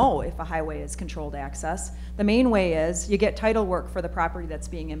do you know if a highway is controlled access? The main way is you get title work for the property that's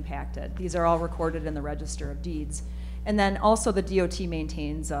being impacted. These are all recorded in the Register of Deeds. And then also the DOT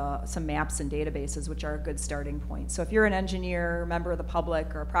maintains some maps and databases, which are a good starting point. So if you're an engineer, member of the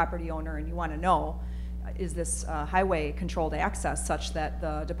public, or a property owner, and you want to know, is this highway controlled access such that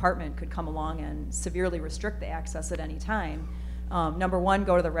the department could come along and severely restrict the access at any time? Number one,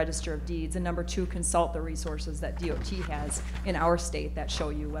 go to the Register of Deeds, and number two, consult the resources that DOT has in our state that show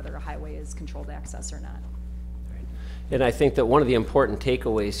you whether a highway is controlled access or not. And I think that one of the important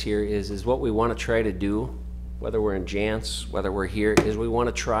takeaways here is what we want to try to do, whether we're in Jantz, whether we're here, is we want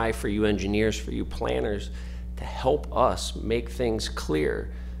to try for you engineers, for you planners, to help us make things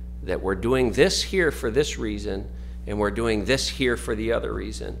clear that we're doing this here for this reason, and we're doing this here for the other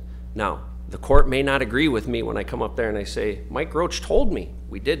reason. Now, the court may not agree with me when I come up there and I say, Mike Roach told me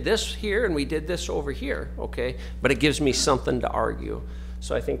we did this here and we did this over here, okay? But it gives me something to argue.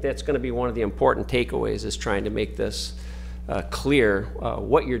 So I think that's going to be one of the important takeaways, is trying to make this clear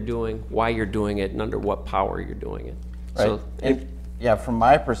what you're doing, why you're doing it, and under what power you're doing it. Right. So, and yeah, from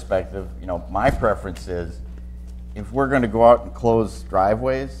my perspective, you know, my preference is if we're going to go out and close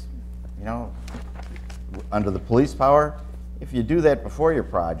driveways, you know, under the police power, if you do that before your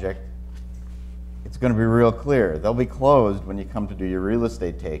project, it's going to be real clear. They'll be closed when you come to do your real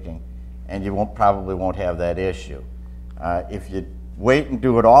estate taking, and you probably won't have that issue. If you wait and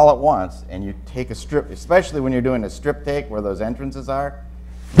do it all at once, and you take a strip, especially when you're doing a strip take where those entrances are,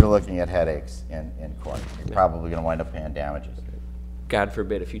 you're looking at headaches in court. You're probably going to wind up paying damages. God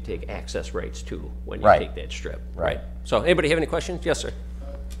forbid if you take access rights too when you Right. take that strip. Right. So anybody have any questions? Yes, sir. I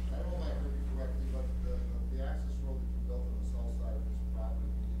don't know if I heard you correctly, but the access road that you built on the south side of this property,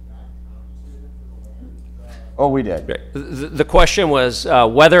 you did not compensate for the land? Oh, we did. The question was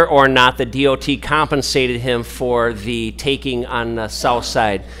whether or not the DOT compensated him for the taking on the south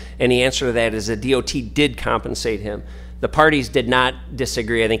side. And the answer to that is the DOT did compensate him. The parties did not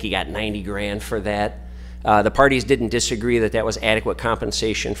disagree. I think he got 90 grand for that. The parties didn't disagree that that was adequate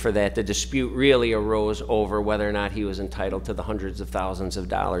compensation for that. The dispute really arose over whether or not he was entitled to the hundreds of thousands of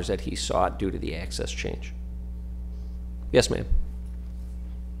dollars that he sought due to the access change. Yes, ma'am.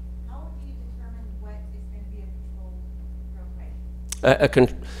 How do you determine what is going to be a controlled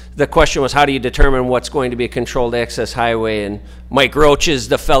roadway? The question was, how do you determine what's going to be a controlled access highway? And Mike Roach is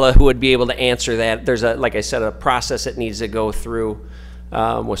the fella who would be able to answer that. There's like I said, a process that needs to go through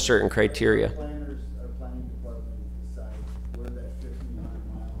with certain criteria. Our planning department decides where that 1,500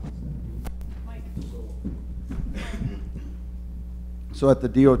 miles is going to be. So at the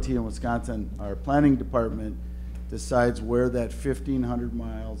DOT in Wisconsin, our planning department decides where that 1,500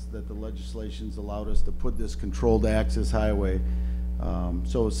 miles that the legislation's allowed us to put this controlled access highway.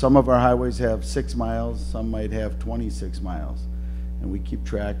 So some of our highways have 6 miles, some might have 26 miles. And we keep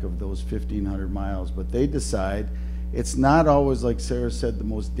track of those 1,500 miles, but they decide. It's not always, like Sarah said, the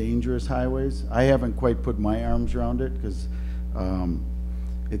most dangerous highways. I haven't quite put my arms around it, because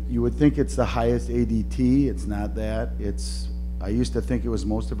you would think it's the highest ADT. It's not that. I used to think it was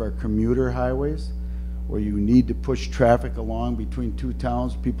most of our commuter highways, where you need to push traffic along between two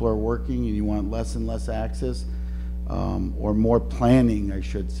towns. People are working and you want less and less access, or more planning, I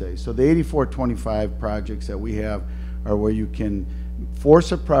should say. So the 8425 projects that we have are where you can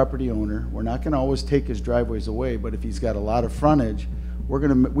force a property owner. We're not going to always take his driveways away, but if he's got a lot of frontage,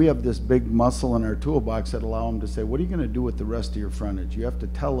 we have this big muscle in our toolbox that allow him to say, what are you going to do with the rest of your frontage? You have to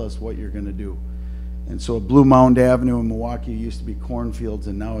tell us what you're going to do. And so Blue Mound Avenue in Milwaukee used to be cornfields,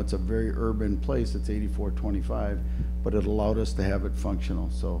 and now it's a very urban place. It's 8425, but it allowed us to have it functional.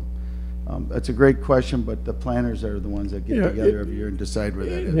 So that's a great question, but the planners are the ones that get together every year and decide where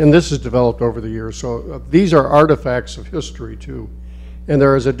that is. And this is developed over the years, so these are artifacts of history too. And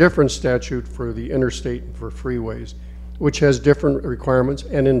there is a different statute for the interstate and for freeways, which has different requirements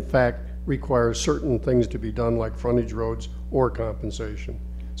and in fact requires certain things to be done, like frontage roads or compensation.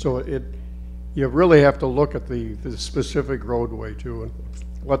 So you really have to look at the specific roadway too and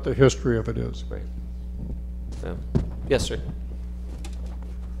what the history of it is. Right. Yes, sir.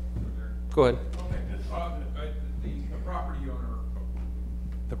 Go ahead.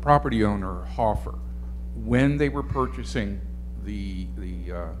 The property owner, Hoffer, when they were purchasing the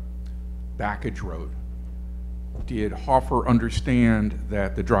backage road, did Hoffer understand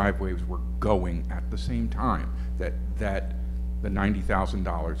that the driveways were going at the same time that the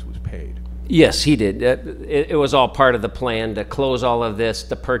 $90,000 was paid? Yes, he did. It was all part of the plan to close all of this,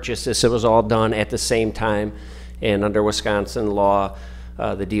 to purchase this. It was all done at the same time. And under Wisconsin law,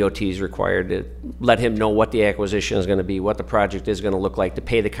 the DOT is required to let him know what the acquisition is going to be, what the project is going to look like, to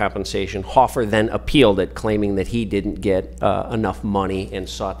pay the compensation. Hoffer then appealed it, claiming that he didn't get enough money and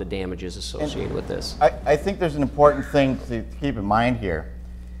sought the damages associated with this. I think there's an important thing to keep in mind here.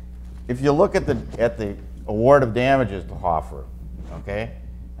 If you look at the award of damages to Hoffer, okay,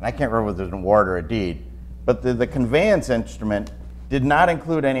 and I can't remember whether it was an award or a deed, but the conveyance instrument did not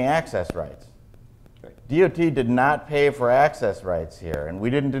include any access rights. DOT did not pay for access rights here, and we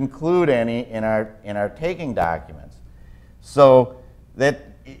didn't include any in our taking documents. So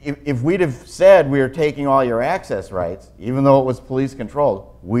that if we'd have said we were taking all your access rights, even though it was police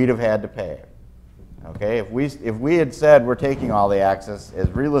controlled, we'd have had to pay it. Okay, if we had said we're taking all the access as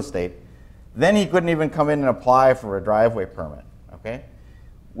real estate, then he couldn't even come in and apply for a driveway permit. Okay,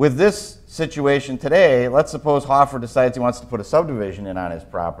 with this situation today, let's suppose Hoffer decides he wants to put a subdivision in on his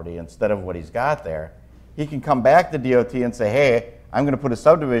property instead of what he's got there. He can come back to DOT and say, hey, I'm going to put a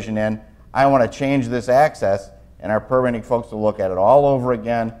subdivision in. I want to change this access, and our permitting folks will look at it all over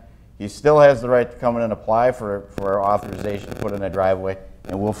again. He still has the right to come in and apply for authorization to put in a driveway,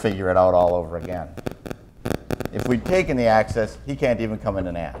 and we'll figure it out all over again. If we'd taken the access, he can't even come in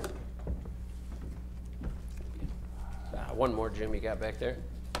and ask. One more, Jim, you got back there?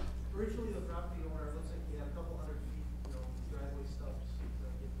 Originally, the property owner, it looks like he had a couple hundred feet, driveway steps to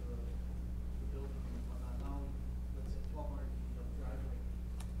get to the building and whatnot. Now, let's say 1,200 feet of driveway.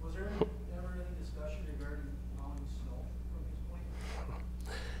 Was there ever any discussion regarding plowing snow from this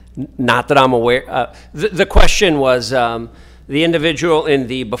point? Not that I'm aware. The question was, the individual in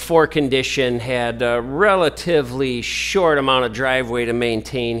the before condition had a relatively short amount of driveway to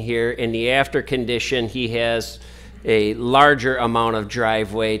maintain here. In the after condition, he has a larger amount of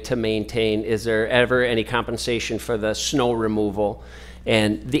driveway to maintain. Is there ever any compensation for the snow removal?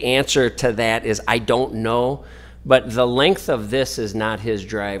 And the answer to that is I don't know, but the length of this is not his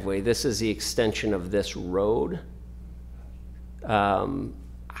driveway. This is the extension of this road.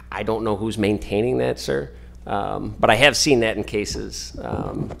 I don't know who's maintaining that, sir, but I have seen that in cases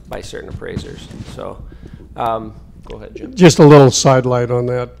by certain appraisers. So go ahead, Jim. Just a little sidelight on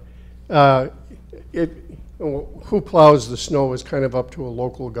that. Who plows the snow is kind of up to a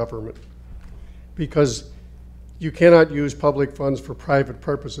local government, because you cannot use public funds for private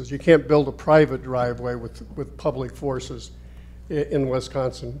purposes. You can't build a private driveway with public forces in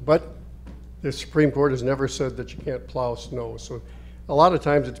Wisconsin. But the Supreme Court has never said that you can't plow snow. So a lot of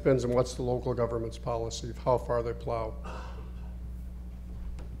times it depends on what's the local government's policy of how far they plow.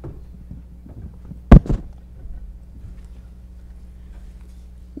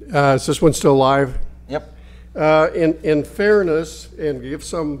 Is this one still live? Yep. In fairness, and give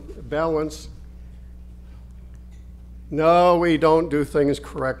some balance, no, we don't do things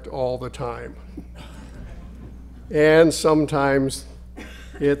correct all the time. And sometimes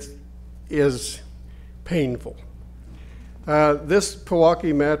it is painful. This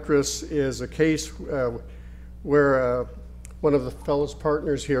Pewaukee mattress is a case where one of the fellows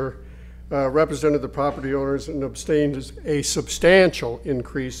partners here represented the property owners and obtained a substantial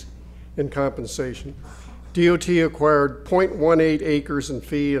increase in compensation. DOT acquired 0.18 acres in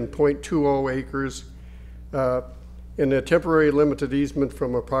fee and 0.20 acres in a temporary limited easement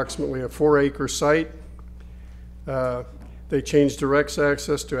from approximately a 4-acre site. They changed direct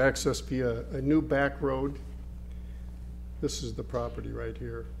access to access via a new back road. This is the property right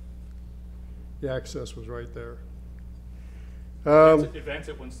here. The access was right there. Advance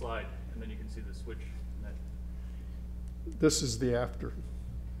it one slide, and then you can see the switch. This is the after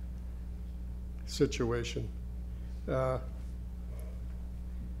situation.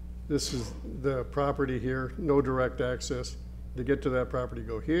 This is the property here, no direct access. To get to that property,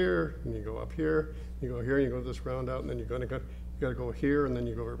 go here, and you go up here, you go here, and you go this roundabout, and then you got to go here, and then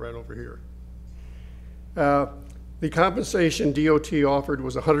you go right over here. The compensation DOT offered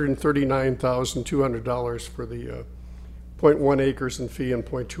was $139,200 for the 0.1 acres in fee and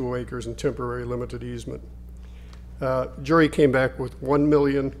 0.2 acres in temporary limited easement. Jury came back with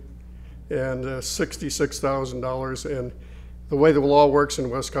 $1,066,000, and the way the law works in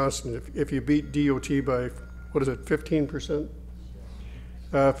Wisconsin, if you beat DOT by, what is it, 15%?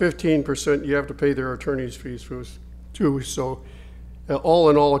 15%, you have to pay their attorney's fees too. So all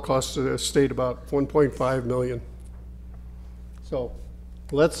in all, it costs the state about $1.5 million. So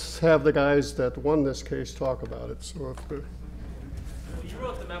let's have the guys that won this case talk about it. So if you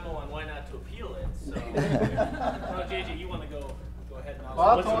wrote the memo on why not to appeal it, so well, JJ, you want to go ahead and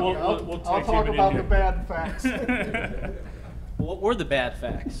I'll talk about the bad facts. What were the bad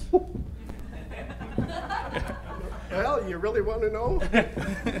facts? Well, you really want to know?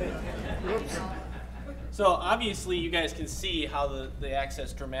 So obviously you guys can see how the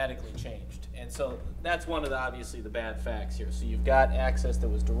access dramatically changed. And so that's one of the, obviously, the bad facts here. So you've got access that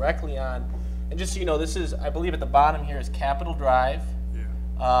was directly on, and just so you know, this is, I believe at the bottom here is Capitol Drive.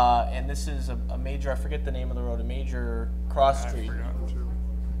 Yeah. And this is a major, I forget the name of the road, a major cross street. I forgot too.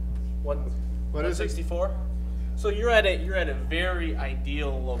 What is it? 164? So you're at a very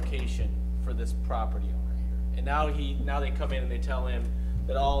ideal location for this property owner here. And now they come in and they tell him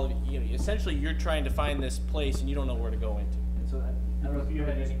that essentially you're trying to find this place and you don't know where to go into. And so I don't know if you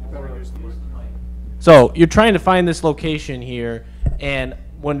had any more. So you're trying to find this location here, and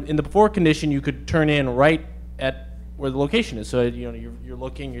when in the before condition you could turn in right at where the location is. So you're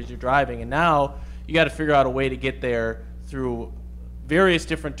looking as you're driving, and now you got to figure out a way to get there through various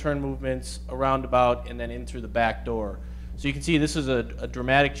different turn movements, a roundabout, and then in through the back door. So you can see this is a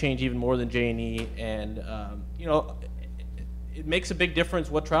dramatic change, even more than J&E, and it makes a big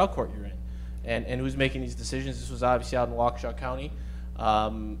difference what trial court you're in and who's making these decisions. This was obviously out in Waukesha County,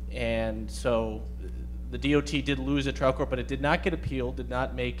 and so the DOT did lose at trial court, but it did not get appealed, did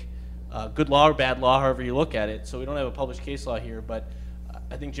not make good law or bad law, however you look at it. So we don't have a published case law here, but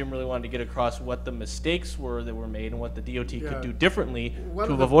I think Jim really wanted to get across what the mistakes were that were made and what the DOT could do differently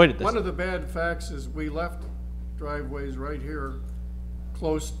to have avoided this. One of the bad facts is we left driveways right here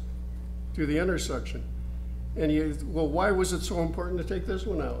close to the intersection. And well, why was it so important to take this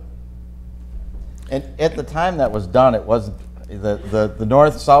one out? And at the time that was done, it wasn't, the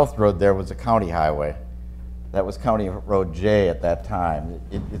north-south road there was a county highway. That was County Road J at that time.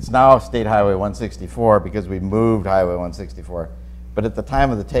 It's now State Highway 164 because we moved Highway 164. But at the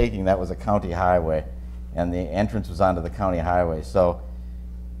time of the taking, that was a county highway, and the entrance was onto the county highway. So,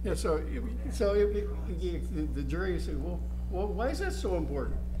 yeah. So the jury said, well, why is that so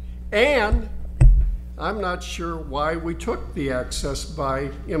important? And I'm not sure why we took the access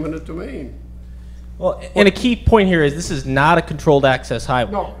by eminent domain. Well, and a key point here is this is not a controlled access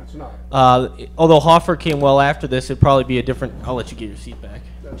highway. No, it's not. Although Hoffer came well after this, it'd probably be a different. I'll let you get your seat back,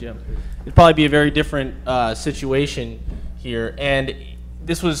 Jim. It'd probably be a very different situation here, and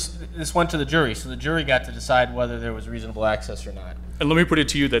this went to the jury, so the jury got to decide whether there was reasonable access or not. And let me put it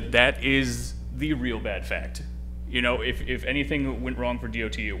to you that is the real bad fact. If anything went wrong for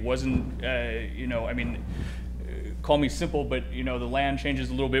DOT, it wasn't, I mean, call me simple, but the land changes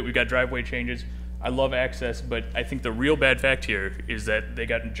a little bit. We've got driveway changes. I love access, but I think the real bad fact here is that they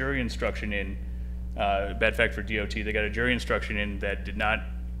got a jury instruction in, bad fact for DOT, they got a jury instruction in that did not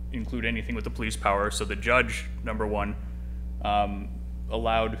include anything with the police power. So the judge, number one,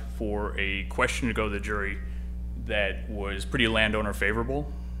 allowed for a question to go to the jury that was pretty landowner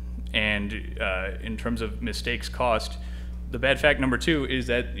favorable. And in terms of mistakes cost, the bad fact number two is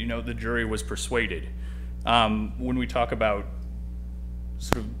that the jury was persuaded. When we talk about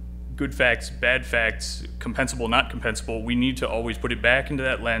sort of good facts, bad facts, compensable, not compensable, we need to always put it back into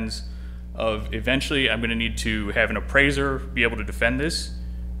that lens of eventually I'm going to need to have an appraiser be able to defend this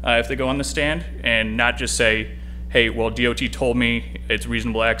if they go on the stand, and not just say, hey, well, DOT told me it's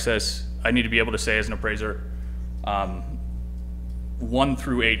reasonable access. I need to be able to say as an appraiser, 1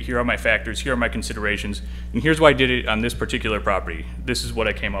 through 8, here are my factors, here are my considerations, and here's why I did it on this particular property. This is what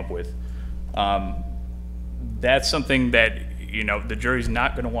I came up with. That's something that the jury's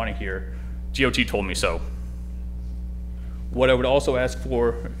not going to want to hear. DOT told me so. What I would also ask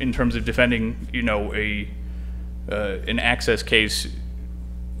for in terms of defending, an access case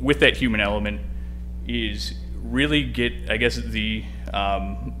with that human element is really get, I guess, the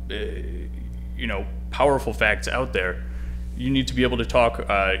powerful facts out there. You need to be able to talk,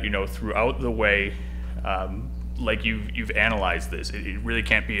 throughout the way, like you've analyzed this. It really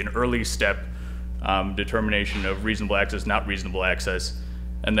can't be an early step determination of reasonable access, not reasonable access,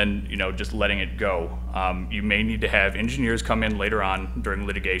 and then just letting it go. You may need to have engineers come in later on during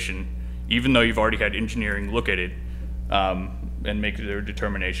litigation, even though you've already had engineering look at it and make their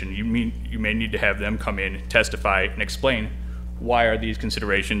determination. You may need to have them come in, testify, and explain why are these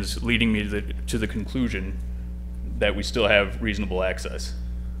considerations leading me to the conclusion that we still have reasonable access.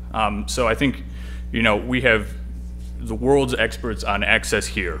 So I think we have the world's experts on access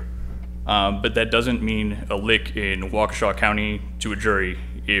here. But that doesn't mean a lick in Waukesha County to a jury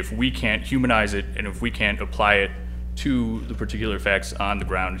if we can't humanize it and if we can't apply it to the particular facts on the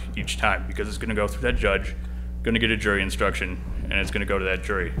ground each time, because it's going to go through that judge, going to get a jury instruction, and it's going to go to that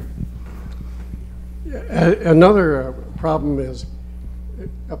jury. Another problem is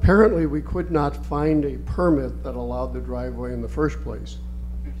apparently we could not find a permit that allowed the driveway in the first place.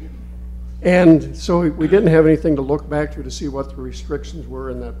 And so we didn't have anything to look back to see what the restrictions were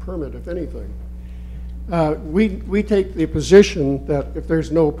in that permit, if anything. We take the position that if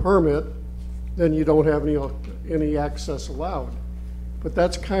there's no permit, then you don't have any access allowed. But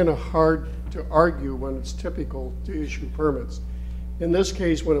that's kind of hard to argue when it's typical to issue permits. In this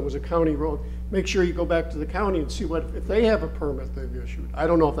case, when it was a county road, make sure you go back to the county and see if they have a permit they've issued. I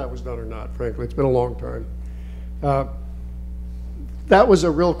don't know if that was done or not, frankly. It's been a long time. That was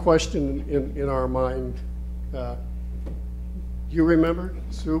a real question in our mind. You remember,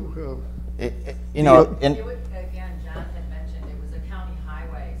 Sue? Again, John had mentioned it was a county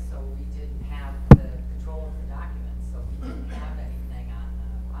highway, so we didn't have the control of the documents, so we didn't have anything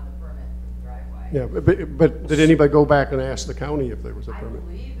on the permit for the driveway. Yeah, but did anybody go back and ask the county if there was a permit? I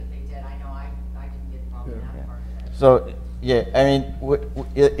believe that they did. I know I didn't get involved in that part of it. So, yeah, I mean,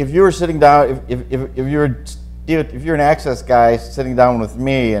 if you were sitting down, if you're an access guy sitting down with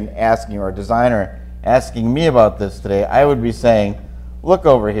me and asking, or a designer asking me about this today, I would be saying, look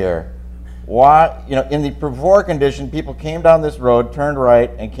over here. Why, in the before condition, people came down this road, turned right,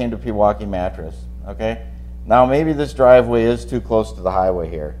 and came to Pewaukee Mattress, okay? Now maybe this driveway is too close to the highway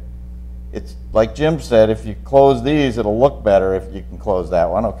here. It's like Jim said, if you close these, it'll look better if you can close that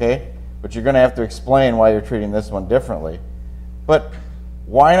one, okay? But you're gonna have to explain why you're treating this one differently. But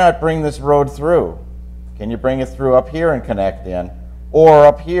why not bring this road through? Can you bring it through up here and connect in? Or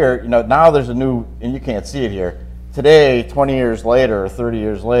up here, now there's a new, and you can't see it here. Today, 20 years later, or 30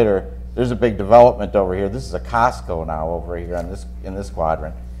 years later, there's a big development over here. This is a Costco now over here in this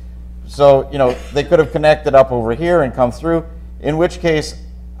quadrant. So, they could have connected up over here and come through, in which case,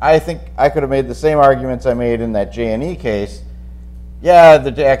 I think I could have made the same arguments I made in that J&E case. Yeah,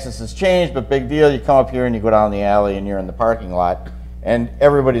 the access has changed, but big deal. You come up here and you go down the alley and you're in the parking lot, and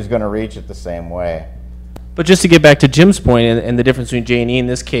everybody's going to reach it the same way. But just to get back to Jim's point, and the difference between J&E in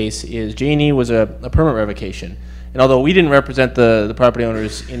this case is J&E was a permit revocation. And although we didn't represent the property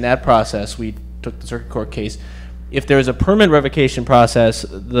owners in that process, we took the circuit court case. If there's a permit revocation process,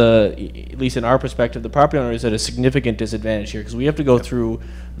 at least in our perspective, the property owner is at a significant disadvantage here, because we have to go through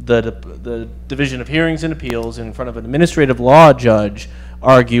the Division of Hearings and Appeals in front of an administrative law judge,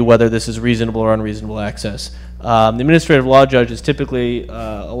 argue whether this is reasonable or unreasonable access. The administrative law judge is typically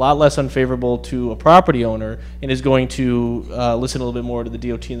a lot less unfavorable to a property owner and is going to listen a little bit more to the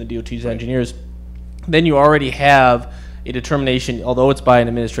DOT and the DOT's engineers. Then you already have a determination, although it's by an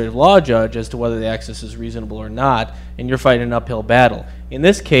administrative law judge, as to whether the access is reasonable or not, and you're fighting an uphill battle. In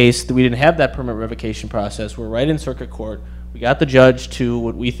this case, we didn't have that permit revocation process. We're right in circuit court. We got the judge to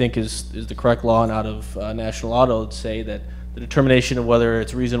what we think is the correct law and out of National Auto to say that the determination of whether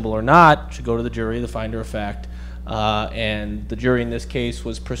it's reasonable or not should go to the jury, the finder of fact. And the jury in this case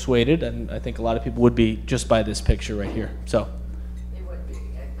was persuaded, and I think a lot of people would be just by this picture right here. So. It would be.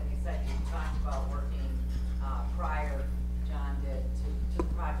 Like you said, you talked about working prior, John did, to the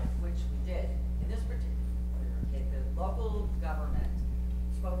project, which we did. In this particular case, the local government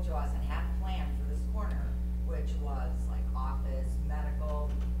spoke to us and had a plan for this corner, which was like office,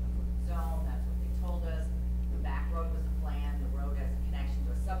 medical, zone, that's what they told us. The back road was a plan, the road has a connection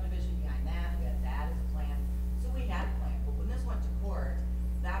to a subdivision behind that, we had that as a plan. So we had a plan, but when this went to court,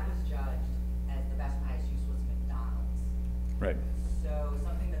 that was judged as the best and highest use was McDonald's. Right. So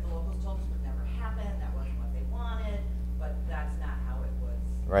something that the locals told us would never happen, that wasn't what they wanted, but that's not how it was.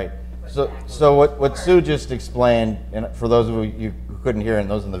 Right. put back So when it what was Sue court. just explained, and for those of you who couldn't hear and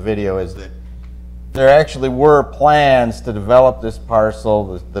those in the video, is that there actually were plans to develop this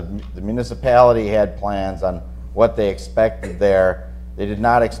parcel. The municipality had plans on what they expected there. They did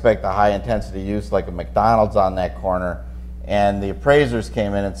not expect a high-intensity use like a McDonald's on that corner. And the appraisers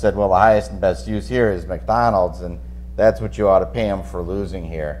came in and said, well, the highest and best use here is McDonald's, and that's what you ought to pay them for losing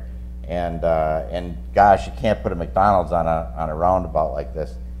here. And gosh, you can't put a McDonald's on a roundabout like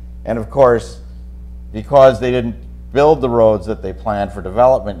this. And of course, because they didn't build the roads that they planned for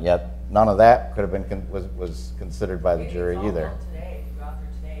development yet, none of that could have been was considered by the jury It's all either. built today. If you go out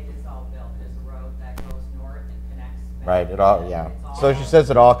there today, it is all built. There's a road that goes north and connects back. Right, it all, yeah. It's all So she says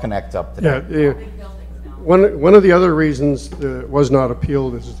it all connects up today. Yeah, all big buildings now. one of the other reasons that was not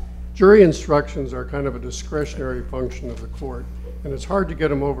appealed is jury instructions are kind of a discretionary function of the court, and it's hard to get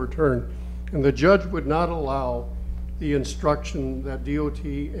them overturned. And the judge would not allow the instruction that DOT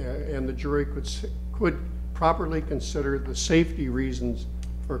and the jury could properly consider the safety reasons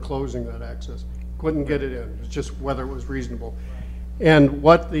for closing that access. Couldn't get it in. It's just whether it was reasonable. And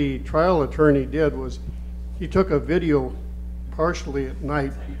what the trial attorney did was he took a video partially at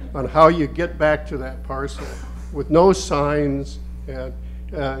night on how you get back to that parcel with no signs and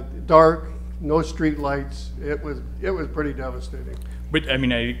dark, no street lights. It was pretty devastating. But I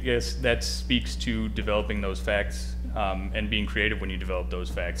mean, I guess that speaks to developing those facts and being creative when you develop those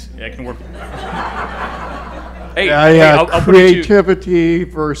facts. That can work. Hey, I'll put it to you. Creativity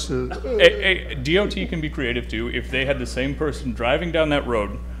versus. Hey, DOT can be creative too. If they had the same person driving down that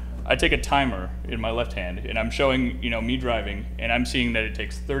road, I take a timer in my left hand and I'm showing, me driving, and I'm seeing that it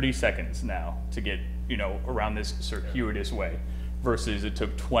takes 30 seconds now to get, around this circuitous way, versus it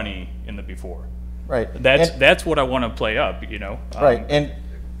took 20 in the before. Right. That's what I want to play up, Right, and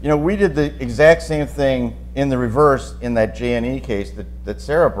we did the exact same thing in the reverse in that J&E case that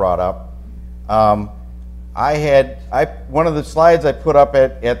Sara brought up. One of the slides I put up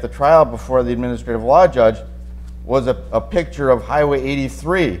at the trial before the administrative law judge was a picture of Highway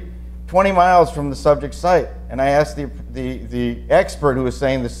 83, 20 miles from the subject site. And I asked the expert who was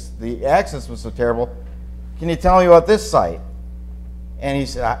saying the access was so terrible, can you tell me about this site? And he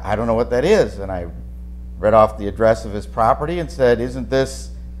said, I don't know what that is. And I read off the address of his property and said, isn't this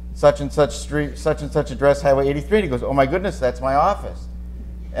such and such street, such and such address, Highway 83? And he goes, oh my goodness, that's my office.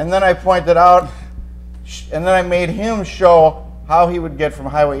 And then I pointed out, and then I made him show how he would get from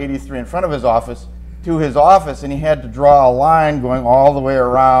Highway 83 in front of his office to his office, and he had to draw a line going all the way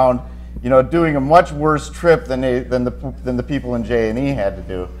around, doing a much worse trip than the people in J&E had to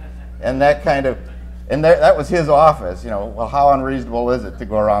do. And that kind of, that was his office, well, how unreasonable is it to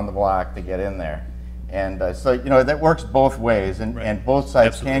go around the block to get in there? And so, that works both ways, and both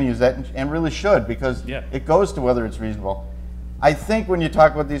sides can use that and really should, because it goes to whether it's reasonable. I think when you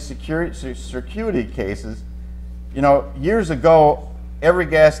talk about these circuity cases, years ago, every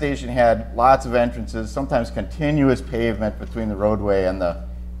gas station had lots of entrances, sometimes continuous pavement between the roadway and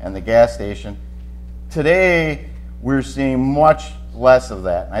the gas station. Today, we're seeing much less of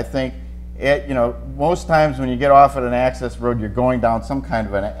that. And I think, most times when you get off at an access road, you're going down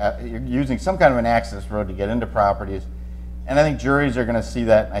you're using some kind of an access road to get into properties. And I think juries are going to see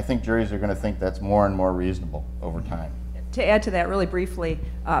that. I think juries are going to think that's more and more reasonable over time. To add to that really briefly,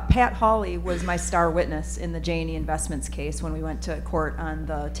 Pat Hawley was my star witness in the J&E Investments case when we went to court on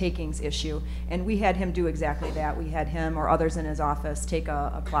the takings issue, and we had him do exactly that. We had him or others in his office take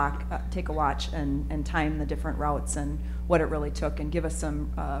a clock, take a watch, and time the different routes and what it really took, and give us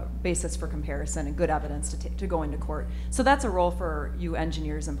some basis for comparison and good evidence to go into court. So that's a role for you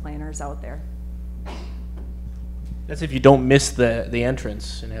engineers and planners out there. That's if you don't miss the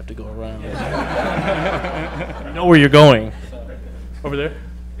entrance and have to go around. You know where you're going. Over there?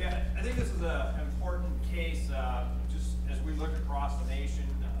 Yeah, I think this is an important case, just as we look across the nation.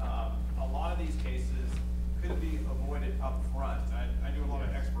 A lot of these cases could be avoided up front. I do a lot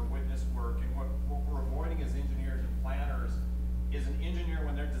of expert witness work, and what we're avoiding as engineers and planners is an engineer,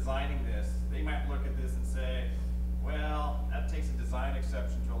 when they're designing this, they might look at this and say, well, that takes a design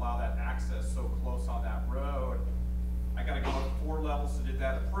exception to allow that access so close on that road. I gotta go up 4 levels to get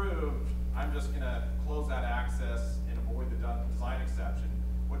that approved. I'm just gonna close that access and avoid the design exception.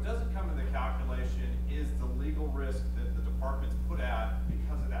 What doesn't come into the calculation is the legal risk that the department's put at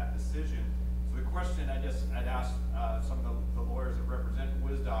because of that decision. So the question I'd ask some of the lawyers that represent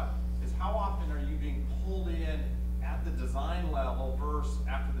WSDOT is, how often are you being pulled in at the design level versus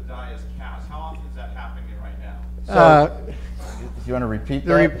after the die is cast? How often is that happening right now? So, if you want to repeat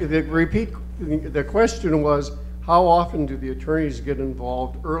that? The question was, how often do the attorneys get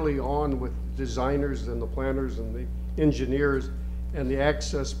involved early on with designers and the planners and the engineers and the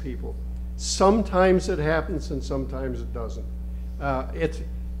access people? Sometimes it happens and sometimes it doesn't.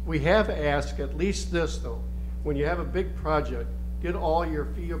 We have asked at least this, though. When you have a big project, get all your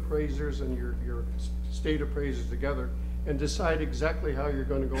fee appraisers and your state appraisers together and decide exactly how you're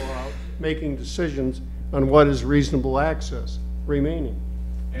going to go out making decisions on what is reasonable access remaining.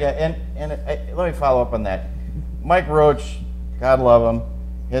 Yeah, and let me follow up on that. Mike Roach, God love him,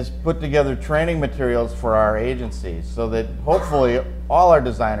 has put together training materials for our agencies so that hopefully all our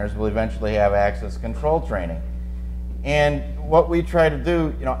designers will eventually have access control training. And what we try to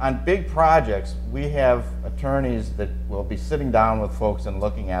do, on big projects, we have attorneys that will be sitting down with folks and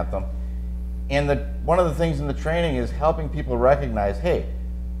looking at them. And one of the things in the training is helping people recognize, hey,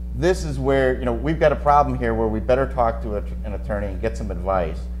 this is where, we've got a problem here where we better talk to an attorney and get some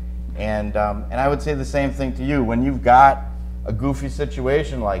advice. And I would say the same thing to you. When you've got a goofy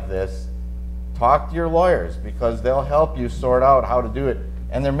situation like this, talk to your lawyers, because they'll help you sort out how to do it.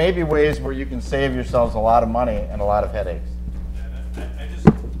 And there may be ways where you can save yourselves a lot of money and a lot of headaches.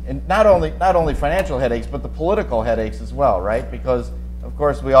 And not only financial headaches, but the political headaches as well, right? Because, of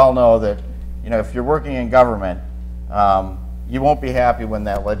course, we all know that, if you're working in government, you won't be happy when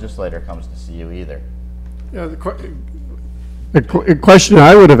that legislator comes to see you either. Yeah, the question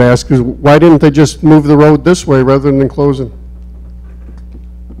I would have asked is, why didn't they just move the road this way rather than closing?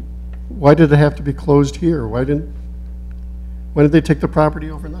 Why did it have to be closed here? Why did they take the property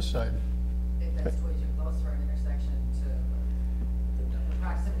over on this side? I think that's way too close for an intersection to the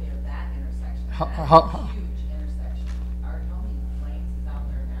proximity of that intersection. That's a huge intersection. How many lanes is out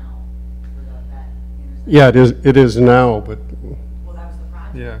there now for that intersection? Yeah, it is now, but Well, that was the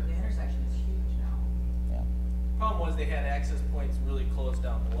project. Yeah. The intersection is huge now. Yeah. Problem was they had access points really close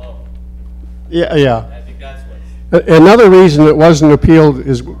down below. yeah. I think that's what's. Another reason it wasn't appealed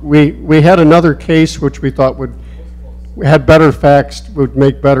is we had another case which we thought had better facts, would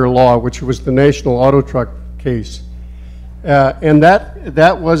make better law, which was the National Auto Truck case. And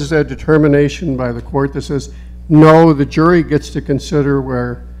that was a determination by the court that says, no, the jury gets to consider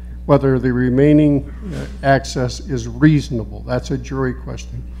whether the remaining access is reasonable. That's a jury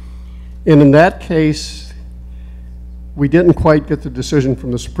question. And in that case, we didn't quite get the decision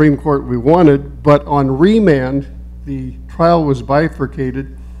from the Supreme Court we wanted, but on remand, the trial was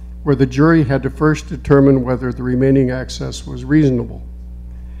bifurcated, where the jury had to first determine whether the remaining access was reasonable.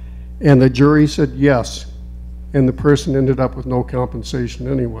 And the jury said yes, and the person ended up with no compensation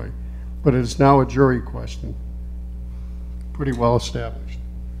anyway. But it's now a jury question. Pretty well established.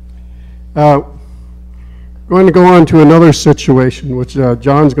 Going to go on to another situation, which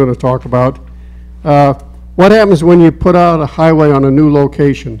John's going to talk about. What happens when you put out a highway on a new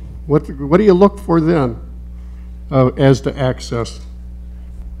location? What do you look for then as to access?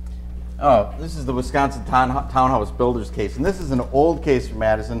 Oh, this is the Wisconsin Townhouse Builders case, and this is an old case from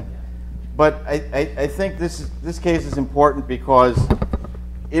Madison, but I think this case is important because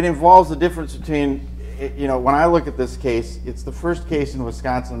it involves the difference between, when I look at this case, it's the first case in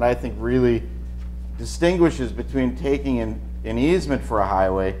Wisconsin that I think really distinguishes between taking an easement for a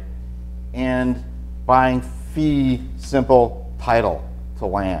highway and buying fee simple title to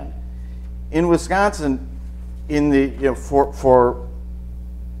land. In Wisconsin,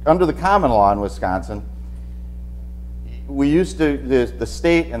 under the common law in Wisconsin, we used to, the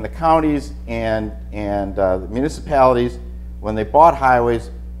state and the counties and the municipalities, when they bought highways,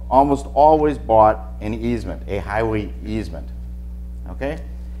 almost always bought an easement, a highway easement, okay?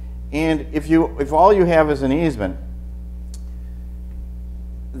 And if all you have is an easement,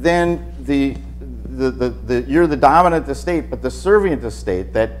 then the you're the dominant estate, but the servient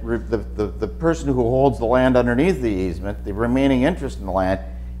estate, that the person who holds the land underneath the easement, the remaining interest in the land,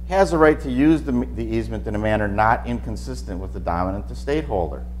 has a right to use the easement in a manner not inconsistent with the dominant estate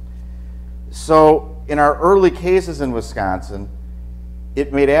holder. So in our early cases in Wisconsin,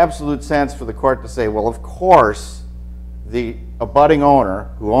 it made absolute sense for the court to say, well, of course, the abutting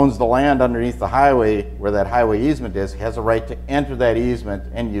owner who owns the land underneath the highway where that highway easement is has a right to enter that easement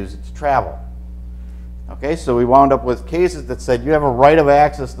and use it to travel. Okay, so we wound up with cases that said you have a right of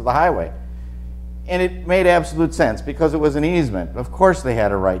access to the highway. And it made absolute sense because it was an easement. Of course they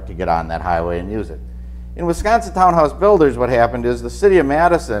had a right to get on that highway and use it. In Wisconsin Townhouse Builders, what happened is the city of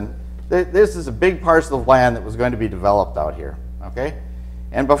Madison, this is a big parcel of land that was going to be developed out here, okay?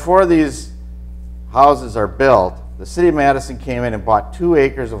 And before these houses are built, the city of Madison came in and bought 2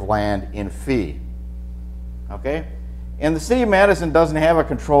 acres of land in fee, okay? And the city of Madison doesn't have a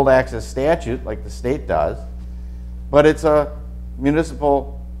controlled access statute like the state does, but it's a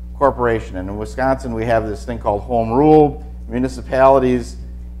municipal corporation. And in Wisconsin, we have this thing called home rule. Municipalities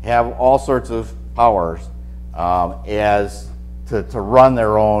have all sorts of powers to run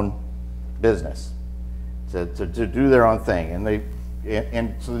their own business, to do their own thing.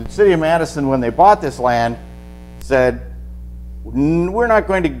 And so the city of Madison, when they bought this land, said, we're not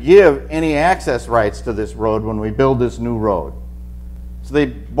going to give any access rights to this road when we build this new road. So they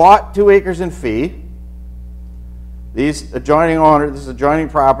bought 2 acres in fee. This adjoining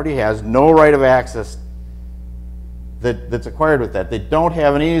property has no right of access that's acquired with that. They don't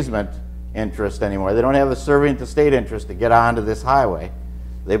have an easement interest anymore. They don't have a servient estate interest to get onto this highway.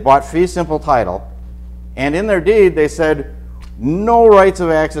 They bought fee simple title, and in their deed they said no rights of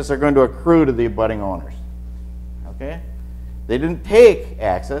access are going to accrue to the abutting owners. Okay? They didn't take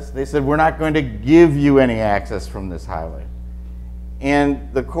access. They said we're not going to give you any access from this highway.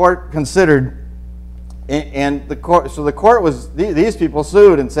 And the court considered, so the court was, these people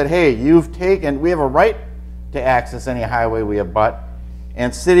sued and said, hey, we have a right to access any highway we abut,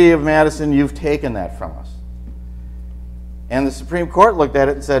 and city of Madison, you've taken that from us. And the Supreme Court looked at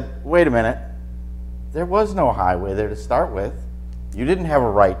it and said, wait a minute, there was no highway there to start with. You didn't have a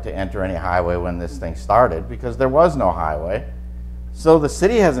right to enter any highway when this thing started because there was no highway. So the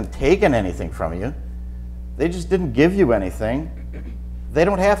city hasn't taken anything from you. They just didn't give you anything. They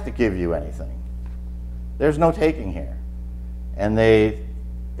don't have to give you anything. There's no taking here.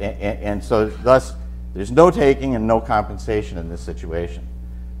 And so thus, there's no taking and no compensation in this situation.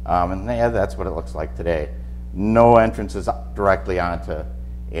 And yeah, that's what it looks like today. No entrances directly onto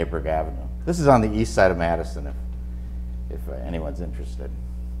Aberg Avenue. This is on the east side of Madison, if anyone's interested.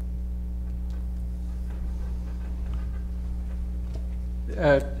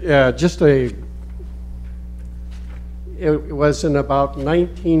 It was in about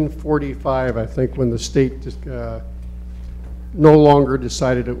 1945, I think, when the state just, no longer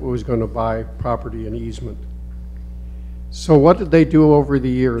decided it was going to buy property in easement. So what did they do over the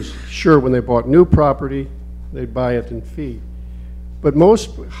years? Sure, when they bought new property, they'd buy it in fee. But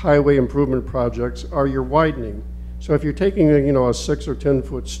most highway improvement projects are your widening. So if you're taking a 6 or 10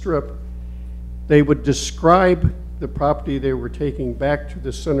 foot strip, they would describe the property they were taking back to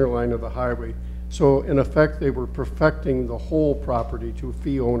the center line of the highway. So in effect, they were perfecting the whole property to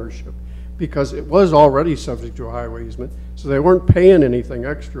fee ownership because it was already subject to a highway easement. So they weren't paying anything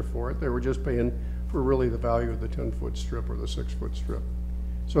extra for it. They were just paying for really the value of the 10 foot strip or the 6 foot strip.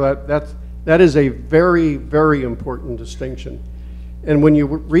 So that is a very, very important distinction. And when you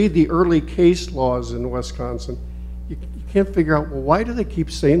read the early case laws in Wisconsin, you can't figure out, well, why do they keep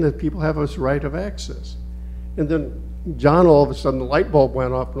saying that people have this right of access? And then John, all of a sudden, the light bulb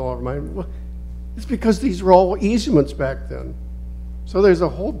went off in all of mine. Well, it's because these were all easements back then. So there's a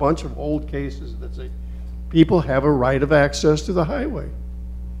whole bunch of old cases that say people have a right of access to the highway.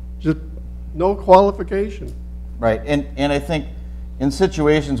 Just no qualification. Right, and I think in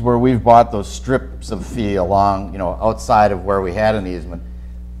situations where we've bought those strips of fee along, outside of where we had an easement,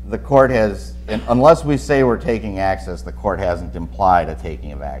 the court has, unless we say we're taking access, the court hasn't implied a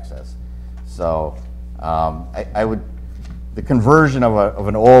taking of access. So the conversion of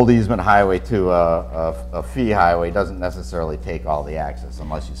an old easement highway to a fee highway doesn't necessarily take all the access,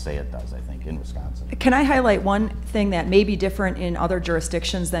 unless you say it does, I think, in Wisconsin. Can I highlight one thing that may be different in other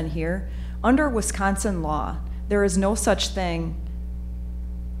jurisdictions than here? Under Wisconsin law, there is no such thing,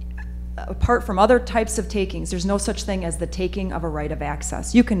 apart from other types of takings, there's no such thing as the taking of a right of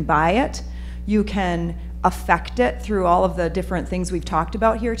access. You can buy it, you can affect it through all of the different things we've talked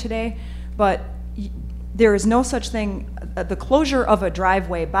about here today, but there is no such thing, the closure of a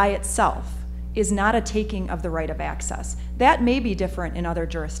driveway by itself is not a taking of the right of access. That may be different in other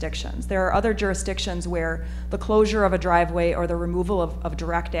jurisdictions. There are other jurisdictions where the closure of a driveway or the removal of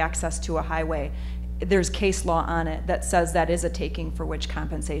direct access to a highway, there's case law on it that says that is a taking for which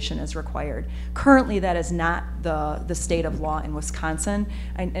compensation is required. Currently, that is not the state of law in Wisconsin,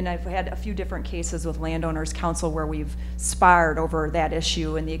 and I've had a few different cases with Landowners Council where we've sparred over that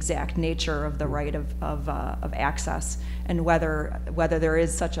issue and the exact nature of the right of access, and whether there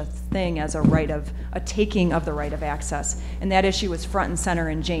is such a thing as a taking of the right of access. And that issue was front and center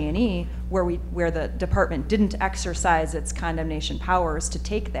in J&E, where the department didn't exercise its condemnation powers to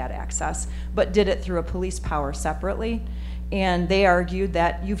take that access, but did it through a police power separately. And they argued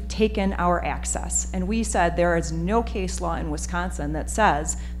that you've taken our access. And we said there is no case law in Wisconsin that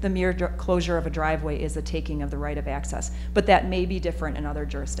says the mere closure of a driveway is a taking of the right of access. But that may be different in other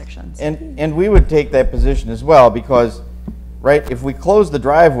jurisdictions. And we would take that position as well, because, right, if we close the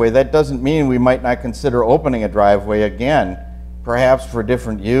driveway, that doesn't mean we might not consider opening a driveway again, perhaps for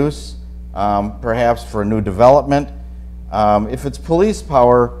different use, perhaps for a new development. If it's police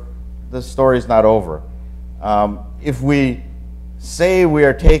power, the story's not over. If we say we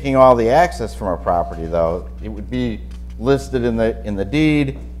are taking all the access from our property, though, it would be listed in the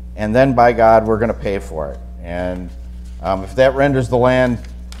deed, and then by God, we're going to pay for it. And if that renders the land,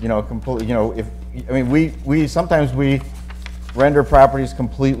 completely, we sometimes render properties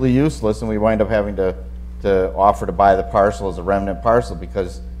completely useless, and we wind up having to offer to buy the parcel as a remnant parcel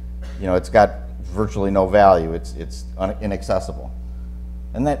because, it's got virtually no value. It's inaccessible,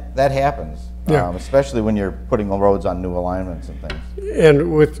 and that happens. Yeah. Especially when you're putting the roads on new alignments and things.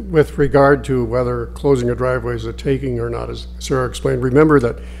 And with regard to whether closing a driveway is a taking or not, as Sara explained, remember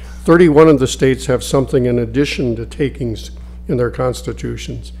that 31 of the states have something in addition to takings in their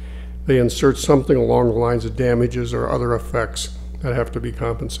constitutions. They insert something along the lines of damages or other effects that have to be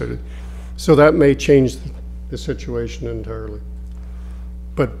compensated. So that may change the situation entirely.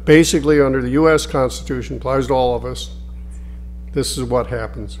 But basically, under the U.S. Constitution, applies to all of us, this is what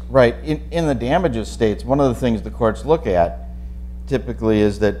happens. Right. In the damages states, one of the things the courts look at typically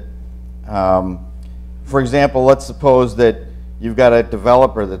is that, for example, let's suppose that you've got a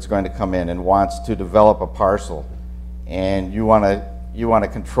developer that's going to come in and wants to develop a parcel, and you want to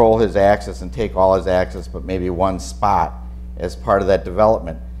control his access and take all his access, but maybe one spot as part of that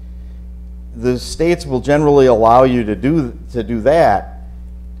development. The states will generally allow you to do that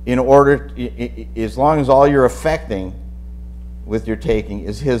in order, as long as all you're affecting with your taking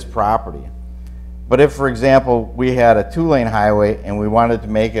is his property. But if, for example, we had a 2-lane highway and we wanted to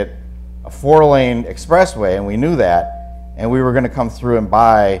make it a 4-lane expressway, and we knew that, and we were going to come through and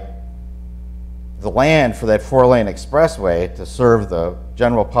buy the land for that 4-lane expressway to serve the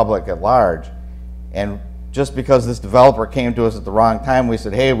general public at large, and just because this developer came to us at the wrong time, we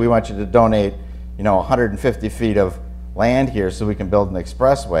said, hey, we want you to donate 150 feet of land here so we can build an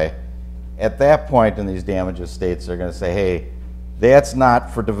expressway. At that point in these damages states, they're going to say, hey, that's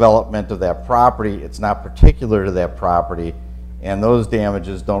not for development of that property, it's not particular to that property, and those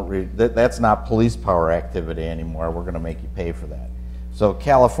damages that's not police power activity anymore, we're going to make you pay for that. So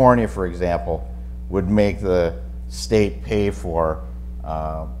California, for example, would make the state pay for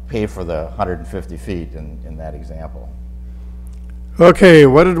the 150 feet in that example. Okay,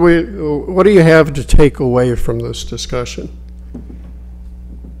 what do you have to take away from this discussion?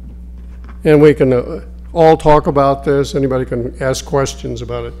 And we can all talk about this. Anybody can ask questions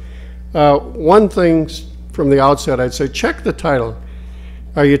about it. One thing from the outset, I'd say check the title.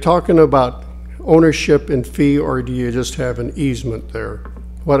 Are you talking about ownership and fee, or do you just have an easement there?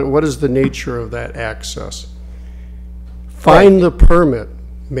 What is the nature of that access? Find the permit.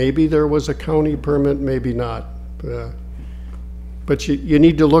 Maybe there was a county permit, maybe not. But you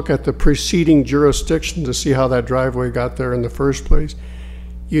need to look at the preceding jurisdiction to see how that driveway got there in the first place.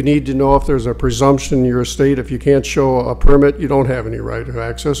 You need to know if there's a presumption in your state. If you can't show a permit, you don't have any right of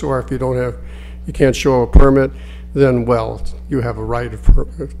access, or if you can't show a permit, then, well, you have a right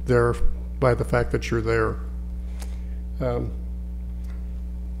there by the fact that you're there. And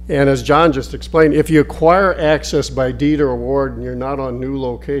as John just explained, if you acquire access by deed or award and you're not on new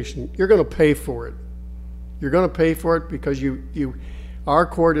location, you're going to pay for it. You're going to pay for it because our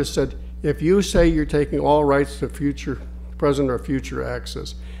court has said, if you say you're taking all rights to present or future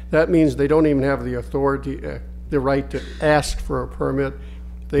access, that means they don't even have the authority, the right to ask for a permit.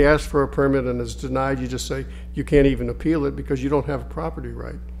 They ask for a permit and it's denied, you just say you can't even appeal it because you don't have a property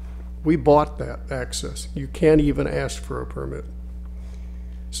right. We bought that access. You can't even ask for a permit.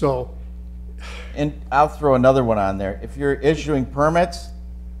 So, and I'll throw another one on there. If you're issuing permits,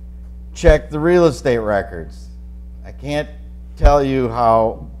 check the real estate records. I can't tell you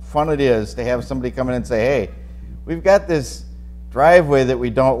how fun it is to have somebody come in and say, hey, we've got this driveway that we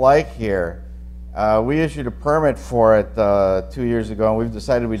don't like here. We issued a permit for it 2 years ago, and we've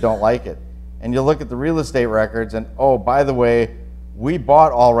decided we don't like it. And you look at the real estate records, and oh, by the way, we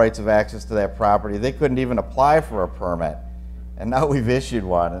bought all rights of access to that property. They couldn't even apply for a permit, and now we've issued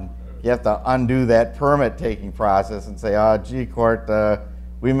one. And you have to undo that permit taking process and say, oh, gee, court,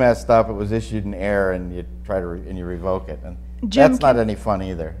 we messed up. It was issued in error, and you try to and you revoke it. And Jim, that's not any fun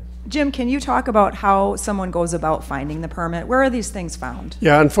either. Jim, can you talk about how someone goes about finding the permit? Where are these things found?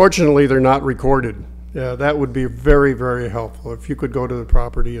 Yeah, unfortunately, they're not recorded. Yeah, that would be very, very helpful if you could go to the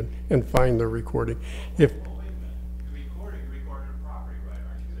property and find the recording. If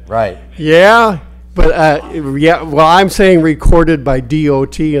Right. Yeah, but yeah, well, I'm saying recorded by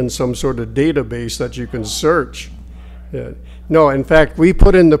DOT in some sort of database that you can search. Yeah. No, in fact, we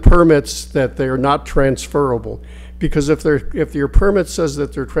put in the permits that they're not transferable, because if your permit says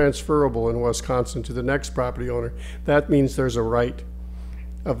that they're transferable in Wisconsin to the next property owner, that means there's a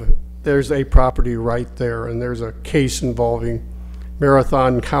property right there, and there's a case involving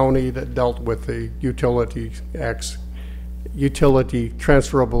Marathon County that dealt with the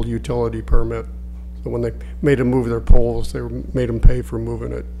transferable utility permit. So when they made them move their poles, they made them pay for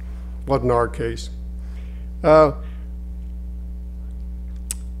moving it. Wasn't our case.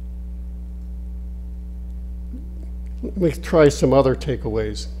 Let me try some other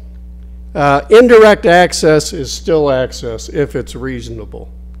takeaways. Indirect access is still access if it's reasonable.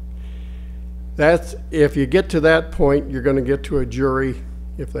 That's, if you get to that point, you're going to get to a jury.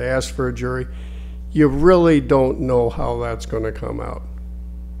 If they ask for a jury, you really don't know how that's going to come out.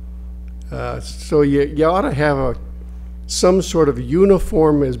 So you ought to have some sort of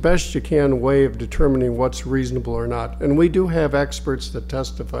uniform, as best you can, way of determining what's reasonable or not. And we do have experts that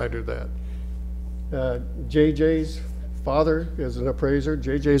testify to that. JJ's father is an appraiser.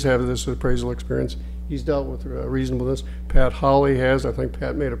 JJ's had this appraisal experience. He's dealt with reasonableness. Pat Holly has. I think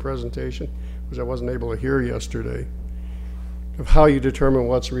Pat made a presentation, which I wasn't able to hear yesterday, of how you determine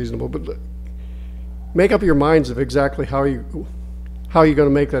what's reasonable. But make up your minds of exactly how you're going to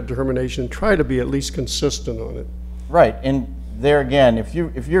make that determination. Try to be at least consistent on it. Right, and there again, if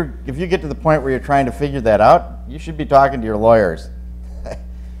you get to the point where you're trying to figure that out, you should be talking to your lawyers. I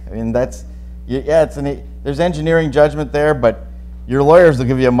mean, that's, yeah, there's engineering judgment there, but your lawyers will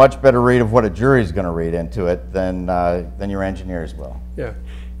give you a much better read of what a jury's going to read into it than your engineers will. Yeah,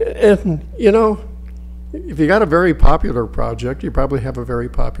 and you know, if you got a very popular project, you probably have a very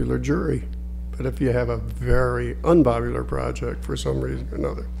popular jury. But if you have a very unpopular project for some reason or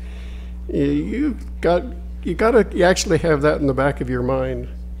another, you actually have that in the back of your mind.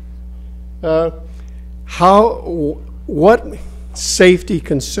 What safety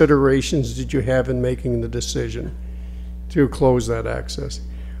considerations did you have in making the decision to close that access?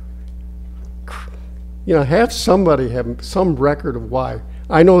 You know, have somebody have some record of why.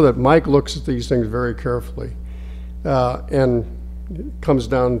 I know that Mike looks at these things very carefully, and comes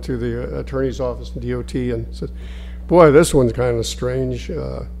down to the attorney's office in DOT and says, boy, this one's kind of strange. What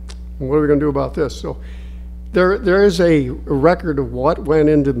are we going to do about this? So there is a record of what went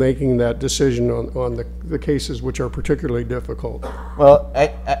into making that decision on the cases which are particularly difficult. Well,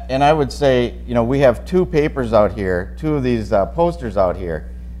 I would say, you know, we have two papers out here, two of these posters out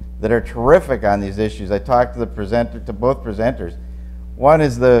here that are terrific on these issues. I talked to both presenters. One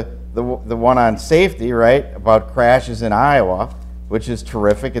is the one on safety, right, about crashes in Iowa, which is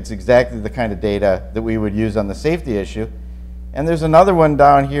terrific. It's exactly the kind of data that we would use on the safety issue. And there's another one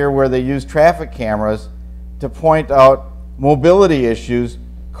down here where they use traffic cameras to point out mobility issues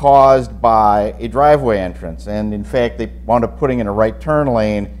caused by a driveway entrance. And in fact, they wound up putting in a right turn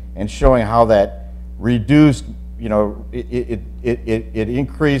lane and showing how that reduced, you know, it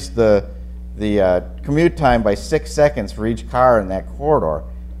increased the commute time by 6 seconds for each car in that corridor,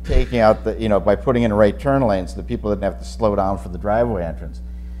 taking out the, you know, by putting in a right turn lane so that people didn't have to slow down for the driveway entrance.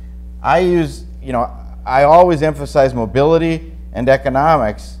 I always emphasize mobility and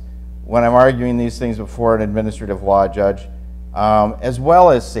economics when I'm arguing these things before an administrative law judge, as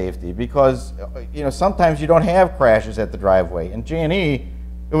well as safety, because, you know, sometimes you don't have crashes at the driveway. In J&E,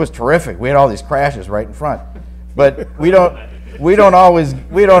 it was terrific. We had all these crashes right in front, but we don't always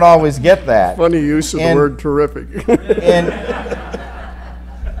get that. Funny use of the word terrific.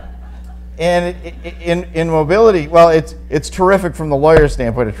 And in mobility, well, it's terrific from the lawyer's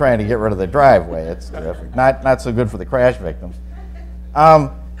standpoint of trying to get rid of the driveway. It's terrific. Not so good for the crash victims.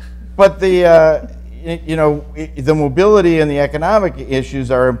 But the mobility and the economic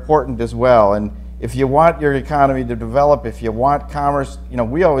issues are important as well. And if you want your economy to develop, if you want commerce, you know,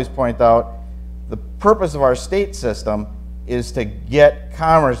 we always point out the purpose of our state system is to get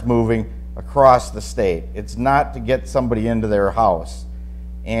commerce moving across the state. It's not to get somebody into their house.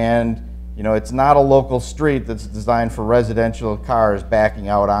 And you know, it's not a local street that's designed for residential cars backing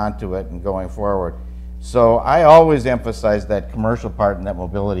out onto it and going forward. So I always emphasize that commercial part and that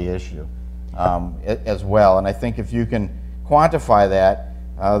mobility issue as well. And I think if you can quantify that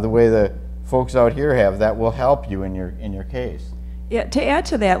the way the folks out here have, that will help you in your case. Yeah, to add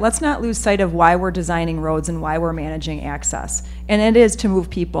to that, let's not lose sight of why we're designing roads and why we're managing access. And it is to move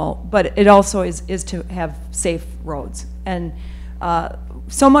people, but it also is to have safe roads. And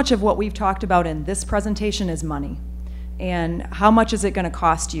so much of what we've talked about in this presentation is money. And how much is it going to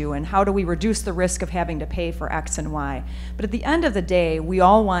cost you, and how do we reduce the risk of having to pay for X and Y? But at the end of the day, we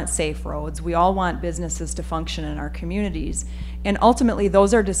all want safe roads. We all want businesses to function in our communities. And ultimately,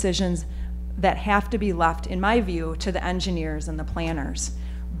 those are decisions that have to be left, in my view, to the engineers and the planners.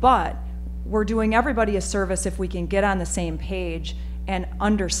 But we're doing everybody a service if we can get on the same page and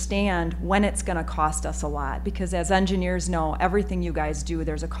understand when it's going to cost us a lot. Because as engineers know, everything you guys do,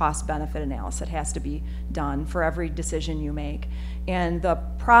 there's a cost-benefit analysis that has to be done for every decision you make. And the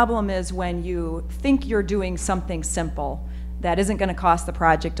problem is when you think you're doing something simple that isn't going to cost the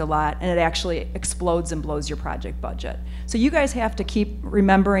project a lot, and it actually explodes and blows your project budget. So you guys have to keep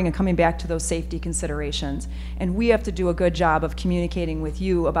remembering and coming back to those safety considerations, and we have to do a good job of communicating with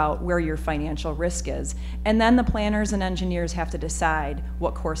you about where your financial risk is. And then the planners and engineers have to decide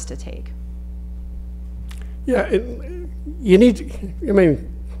what course to take. Yeah, you need, I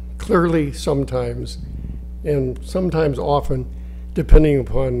mean, clearly sometimes, and sometimes often, depending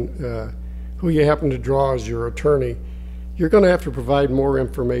upon who you happen to draw as your attorney, you're going to have to provide more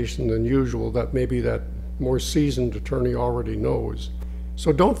information than usual that maybe that more seasoned attorney already knows.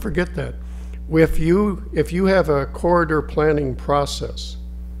 So don't forget that. If you have a corridor planning process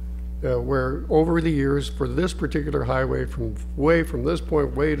where over the years for this particular highway from this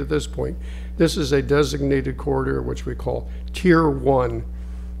point way to this point, this is a designated corridor which we call Tier 1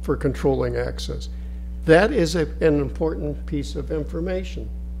 for controlling access. That is an important piece of information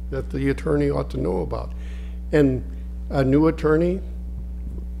that the attorney ought to know about. And a new attorney,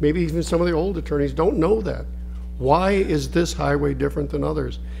 maybe even some of the old attorneys, don't know that. Why is this highway different than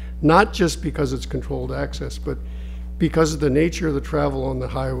others? Not just because it's controlled access, but because of the nature of the travel on the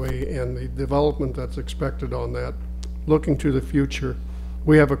highway and the development that's expected on that. Looking to the future,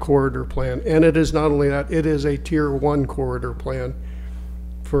 we have a corridor plan, and it is not only that, it is a Tier 1 corridor plan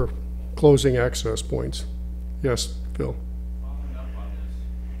for closing access points. Yes, Phil. Following up on this,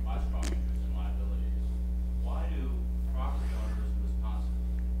 my strong interest and liabilities, why do property owners in Wisconsin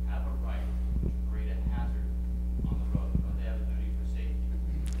have a right to create a hazard on the road, but they have a duty for safety?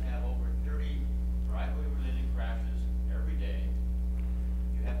 You have over 30 driveway-related crashes every day.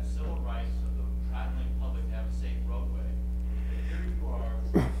 You have the civil rights of the traveling public to have a safe roadway. But here you are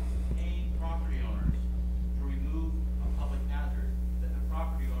paying property owners to remove a public hazard that the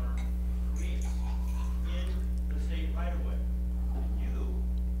property owner creates in the state right-of-way. And you,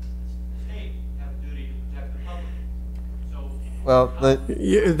 the state, have a duty to protect the public. So, Well,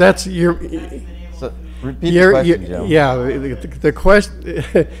 That's your. so repeat the question, Joe. Yeah, the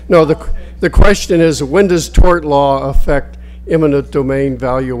question. No, the question is, when does tort law affect eminent domain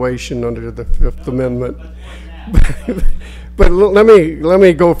valuation under the Fifth Amendment? But let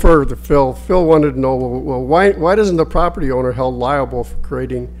me go further, Phil. Phil wanted to know, well, why doesn't the property owner held liable for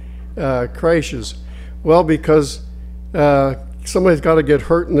creating crashes? Well, because somebody's got to get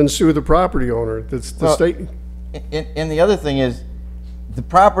hurt and then sue the property owner. That's the state. And the other thing is, the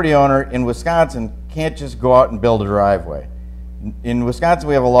property owner in Wisconsin can't just go out and build a driveway. In Wisconsin,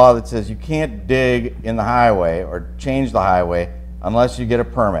 we have a law that says you can't dig in the highway or change the highway unless you get a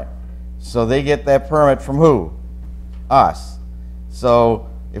permit. So they get that permit from who? Us. So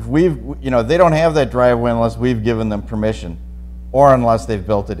if they don't have that driveway unless we've given them permission or unless they've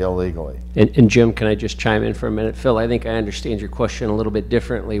built it illegally. And Jim, can I just chime in for a minute? Phil, I think I understand your question a little bit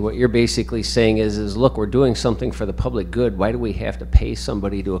differently. What you're basically saying is look, we're doing something for the public good. Why do we have to pay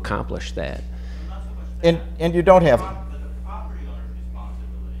somebody to accomplish that? And you don't have to.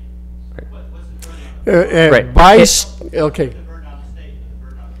 Okay.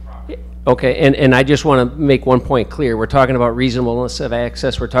 Okay, and I just want to make one point clear. We're talking about reasonableness of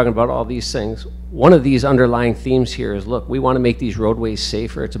access. We're talking about all these things. One of these underlying themes here is, look, we want to make these roadways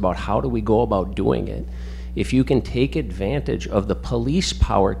safer. It's about how do we go about doing it. If you can take advantage of the police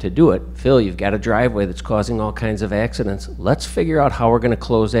power to do it, Phil, you've got a driveway that's causing all kinds of accidents. Let's figure out how we're going to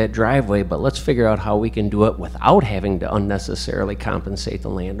close that driveway, but let's figure out how we can do it without having to unnecessarily compensate the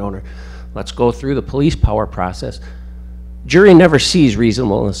landowner. Let's go through the police power process. jury never sees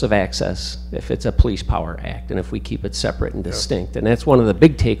reasonableness of access if it's a police power act and if we keep it separate and distinct. And that's one of the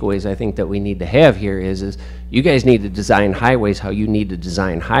big takeaways I think that we need to have here is you guys need to design highways how you need to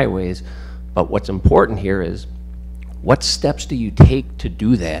design highways, but what's important here is what steps do you take to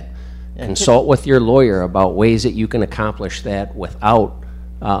do that? Consult with your lawyer about ways that you can accomplish that without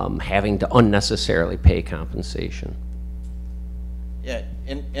having to unnecessarily pay compensation. Yeah,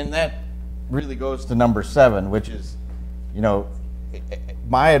 and that really goes to number 7, which is, you know,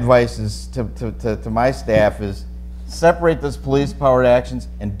 my advice is to my staff is separate those police powered actions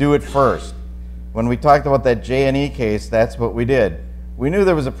and do it first. When we talked about that J&E case, that's what we did. We knew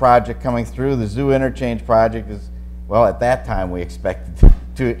there was a project coming through. The zoo interchange project is, well, at that time we expected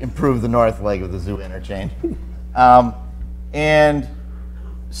to improve the north leg of the zoo interchange. And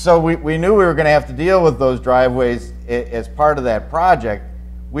so we knew we were going to have to deal with those driveways as part of that project.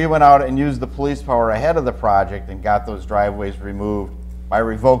 We went out and used the police power ahead of the project and got those driveways removed by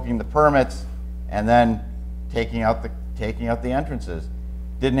revoking the permits and then taking out the entrances.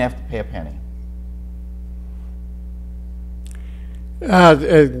 Didn't have to pay a penny.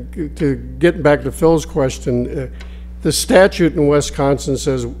 To get back to Phil's question, the statute in Wisconsin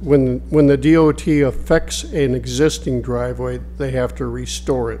says when the DOT affects an existing driveway, they have to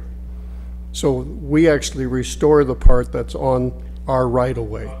restore it. So we actually restore the part that's on our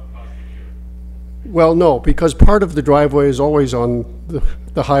right-of-way. Well, no, because part of the driveway is always on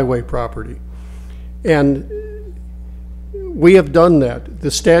the highway property. And we have done that.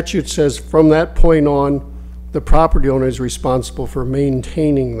 The statute says from that point on, the property owner is responsible for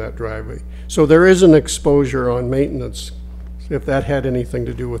maintaining that driveway. So there is an exposure on maintenance if that had anything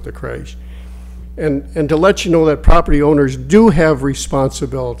to do with the crash. And to let you know that property owners do have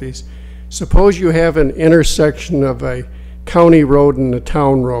responsibilities. Suppose you have an intersection of a county road and a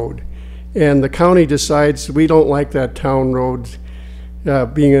town road, and the county decides we don't like that town road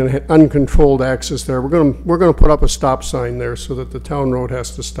being an uncontrolled access there. We're going to put up a stop sign there so that the town road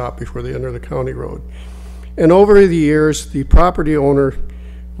has to stop before they enter the county road. And over the years, the property owner,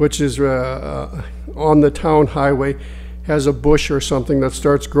 which is on the town highway, has a bush or something that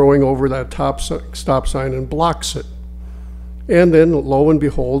starts growing over that stop sign and blocks it. And then, lo and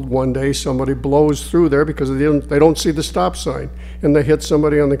behold, one day somebody blows through there because they don't see the stop sign, and they hit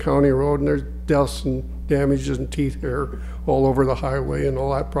somebody on the county road, and there's deaths and damages and teeth hair all over the highway and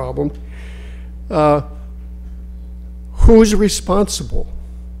all that problem. Who's responsible?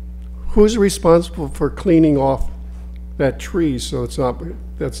 Who's responsible for cleaning off that tree so it's not,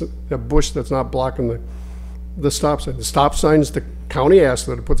 that's a bush that's not blocking the stop sign? The stop sign's the county asked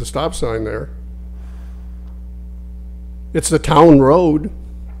them to put the stop sign there. It's the town road.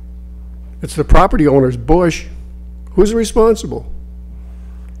 It's the property owner's bush. Who's responsible?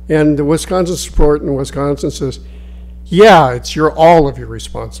 And the Wisconsin support in Wisconsin says, yeah, it's all of your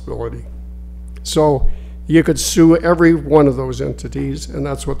responsibility. So you could sue every one of those entities, and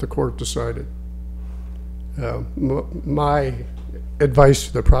that's what the court decided. My advice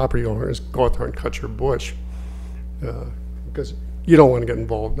to the property owner is go out there and cut your bush, because you don't want to get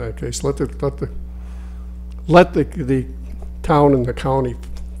involved in that case. Let the town and the county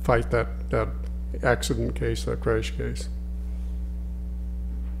fight that accident case, that crash case.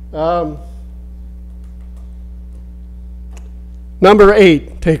 Number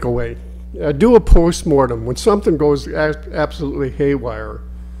 8 takeaway. Do a post-mortem. When something goes absolutely haywire,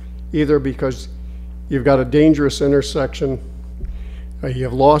 either because you've got a dangerous intersection, you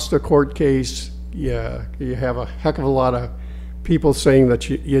have lost a court case, you have a heck of a lot of people saying that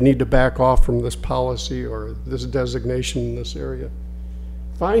you need to back off from this policy or this designation in this area.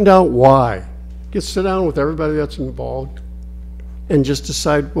 Find out why. Sit down with everybody that's involved and just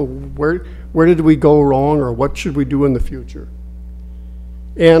decide, well, where did we go wrong, or what should we do in the future?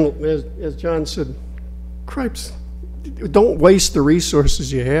 And as John said, cripes, don't waste the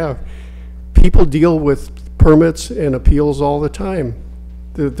resources you have. People deal with permits and appeals all the time.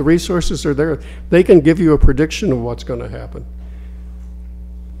 The resources are there. They can give you a prediction of what's going to happen.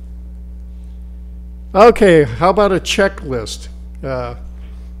 Okay, how about a checklist?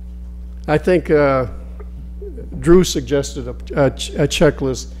 I think Drew suggested a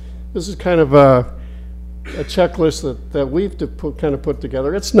checklist. This is kind of a checklist that we've kind of put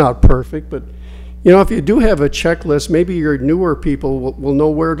together. It's not perfect, but you know, if you do have a checklist, maybe your newer people will know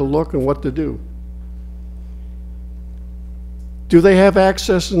where to look and what to do. Do they have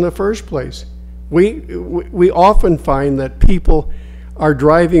access in the first place? We often find that people are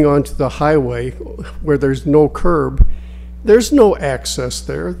driving onto the highway where there's no curb. There's no access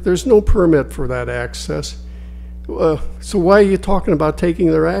there. There's no permit for that access. So why are you talking about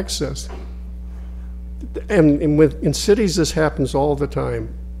taking their access? And in cities, this happens all the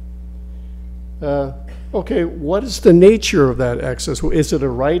time. Okay, what is the nature of that access? Is it a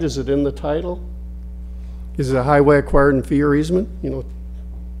right? Is it in the title? Is it a highway acquired in fee or easement? You know,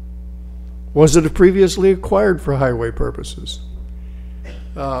 was it previously acquired for highway purposes?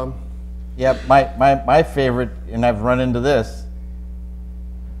 Yeah, my favorite, and I've run into this,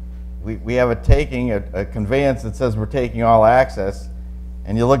 we have a taking, a conveyance that says we're taking all access,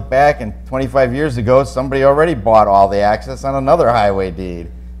 and you look back and 25 years ago, somebody already bought all the access on another highway deed.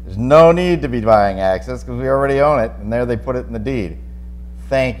 There's no need to be buying access because we already own it, and there they put it in the deed.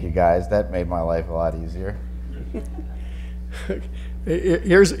 Thank you, guys. That made my life a lot easier.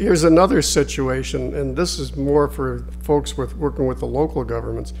 Here's another situation, and this is more for folks working with the local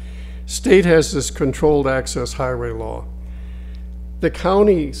governments. State has this controlled access highway law. The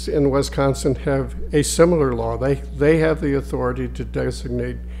counties in Wisconsin have a similar law. They have the authority to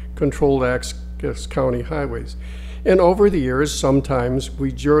designate controlled access county highways. And over the years, sometimes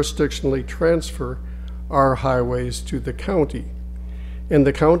we jurisdictionally transfer our highways to the county. And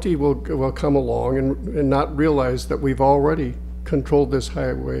the county will come along and not realize that we've already controlled this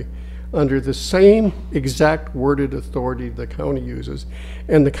highway under the same exact worded authority the county uses.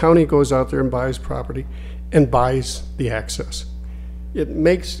 And the county goes out there and buys property and buys the access.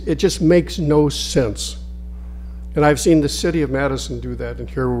 It just makes no sense. And I've seen the city of Madison do that in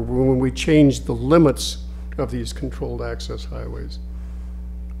here when we changed the limits of these controlled access highways.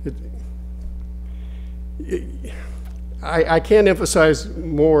 I can't emphasize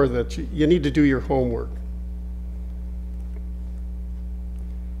more that you need to do your homework.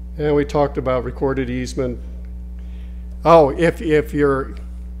 And we talked about recorded easement. Oh,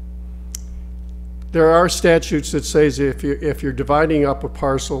 there are statutes that says if you're dividing up a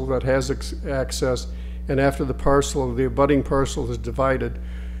parcel that has access, and after the abutting parcel is divided,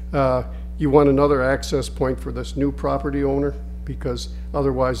 you want another access point for this new property owner because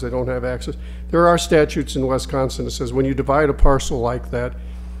otherwise they don't have access. There are statutes in Wisconsin that says when you divide a parcel like that,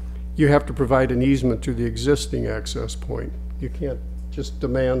 you have to provide an easement to the existing access point. You can't just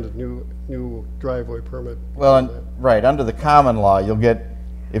demand a new driveway permit. Well, right, under the common law, you'll get,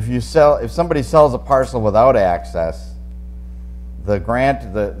 if somebody sells a parcel without access, the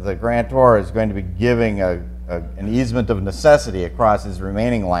grantor is going to be giving an easement of necessity across his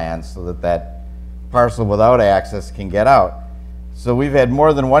remaining lands so that parcel without access can get out. So we've had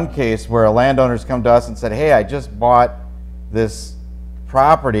more than one case where a landowner's come to us and said, hey, I just bought this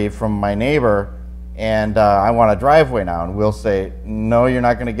property from my neighbor and I want a driveway now. And we'll say, no, you're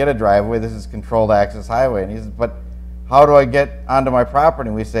not going to get a driveway. This is controlled access highway. And he says, but how do I get onto my property?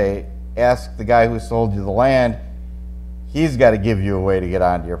 And we say, ask the guy who sold you the land. He's got to give you a way to get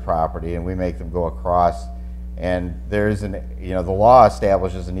onto your property, and we make them go across. And there's the law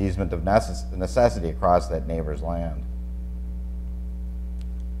establishes an easement of necessity across that neighbor's land.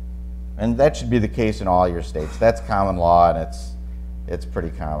 And that should be the case in all your states. That's common law, and it's pretty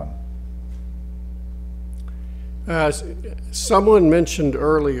common. Someone mentioned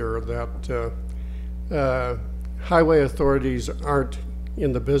earlier that highway authorities aren't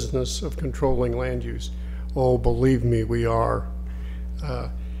in the business of controlling land use. Oh, believe me, we are.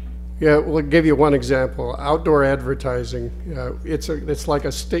 Yeah, we'll give you one example. Outdoor advertising, it's like a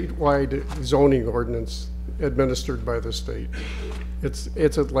statewide zoning ordinance administered by the state.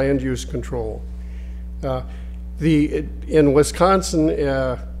 It's a land use control. In Wisconsin,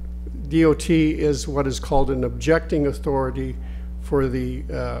 DOT is what is called an objecting authority for the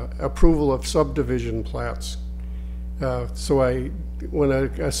approval of subdivision plats. When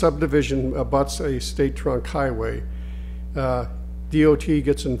a subdivision abuts a state trunk highway, DOT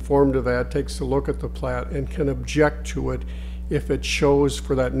gets informed of that, takes a look at the plat, and can object to it if it shows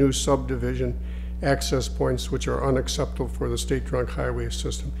for that new subdivision access points which are unacceptable for the state trunk highway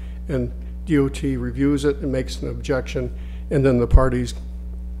system. And DOT reviews it and makes an objection, and then the parties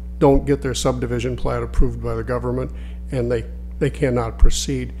don't get their subdivision plat approved by the government, and they cannot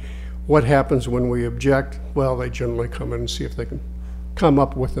proceed. What happens when we object? Well, they generally come in and see if they can come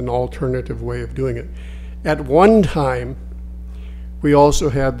up with an alternative way of doing it. At one time, we also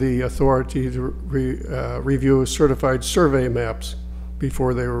had the authority to review certified survey maps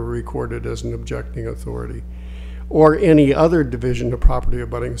before they were recorded as an objecting authority, or any other division of property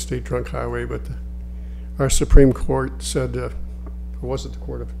abutting a state trunk highway. But our Supreme Court said, or was it the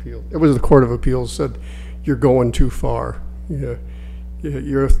Court of Appeals? It was the Court of Appeals said, you're going too far. Yeah.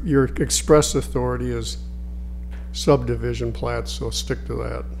 Your express authority is subdivision plats, so stick to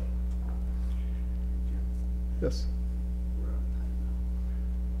that. Yes.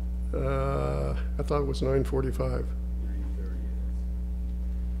 I thought it was 9:45. 9:30.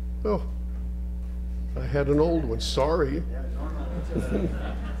 Oh. I had an old one, sorry.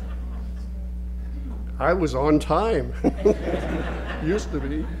 I was on time. Used to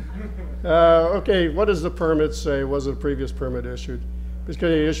be. Okay, what does the permit say? Was a previous permit issued? Because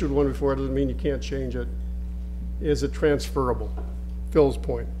you issued one before, it doesn't mean you can't change it. Is it transferable? Phil's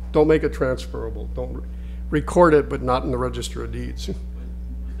point. Don't make it transferable. Don't record it, but not in the register of deeds. Does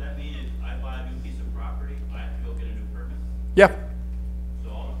that mean if I buy a new piece of property, I have to go get a new permit? Yeah, So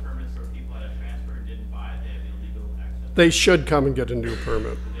all the permits for people that have transferred and didn't buy it, they have illegal access? they should come and get a new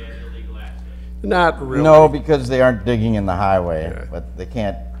permit. Do they have illegal access? Not really. No, because they aren't digging in the highway, Yeah. but they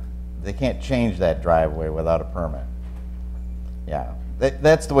can't change that driveway without a permit. Yeah,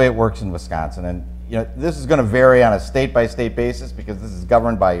 that's the way it works in Wisconsin, and you know, this is gonna vary on a state-by-state basis because this is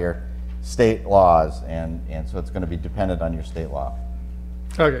governed by your state laws, and so it's gonna be dependent on your state law.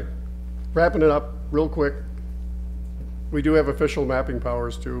 Okay, wrapping it up real quick. We do have official mapping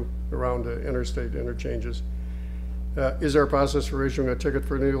powers too around interstate interchanges. Is there a process for issuing a ticket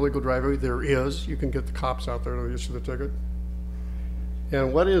for an illegal driveway? There is. You can get the cops out there to issue the ticket.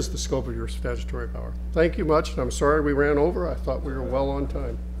 And what is the scope of your statutory power? Thank you much, and I'm sorry we ran over. I thought we were well on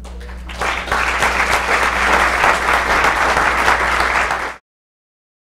time.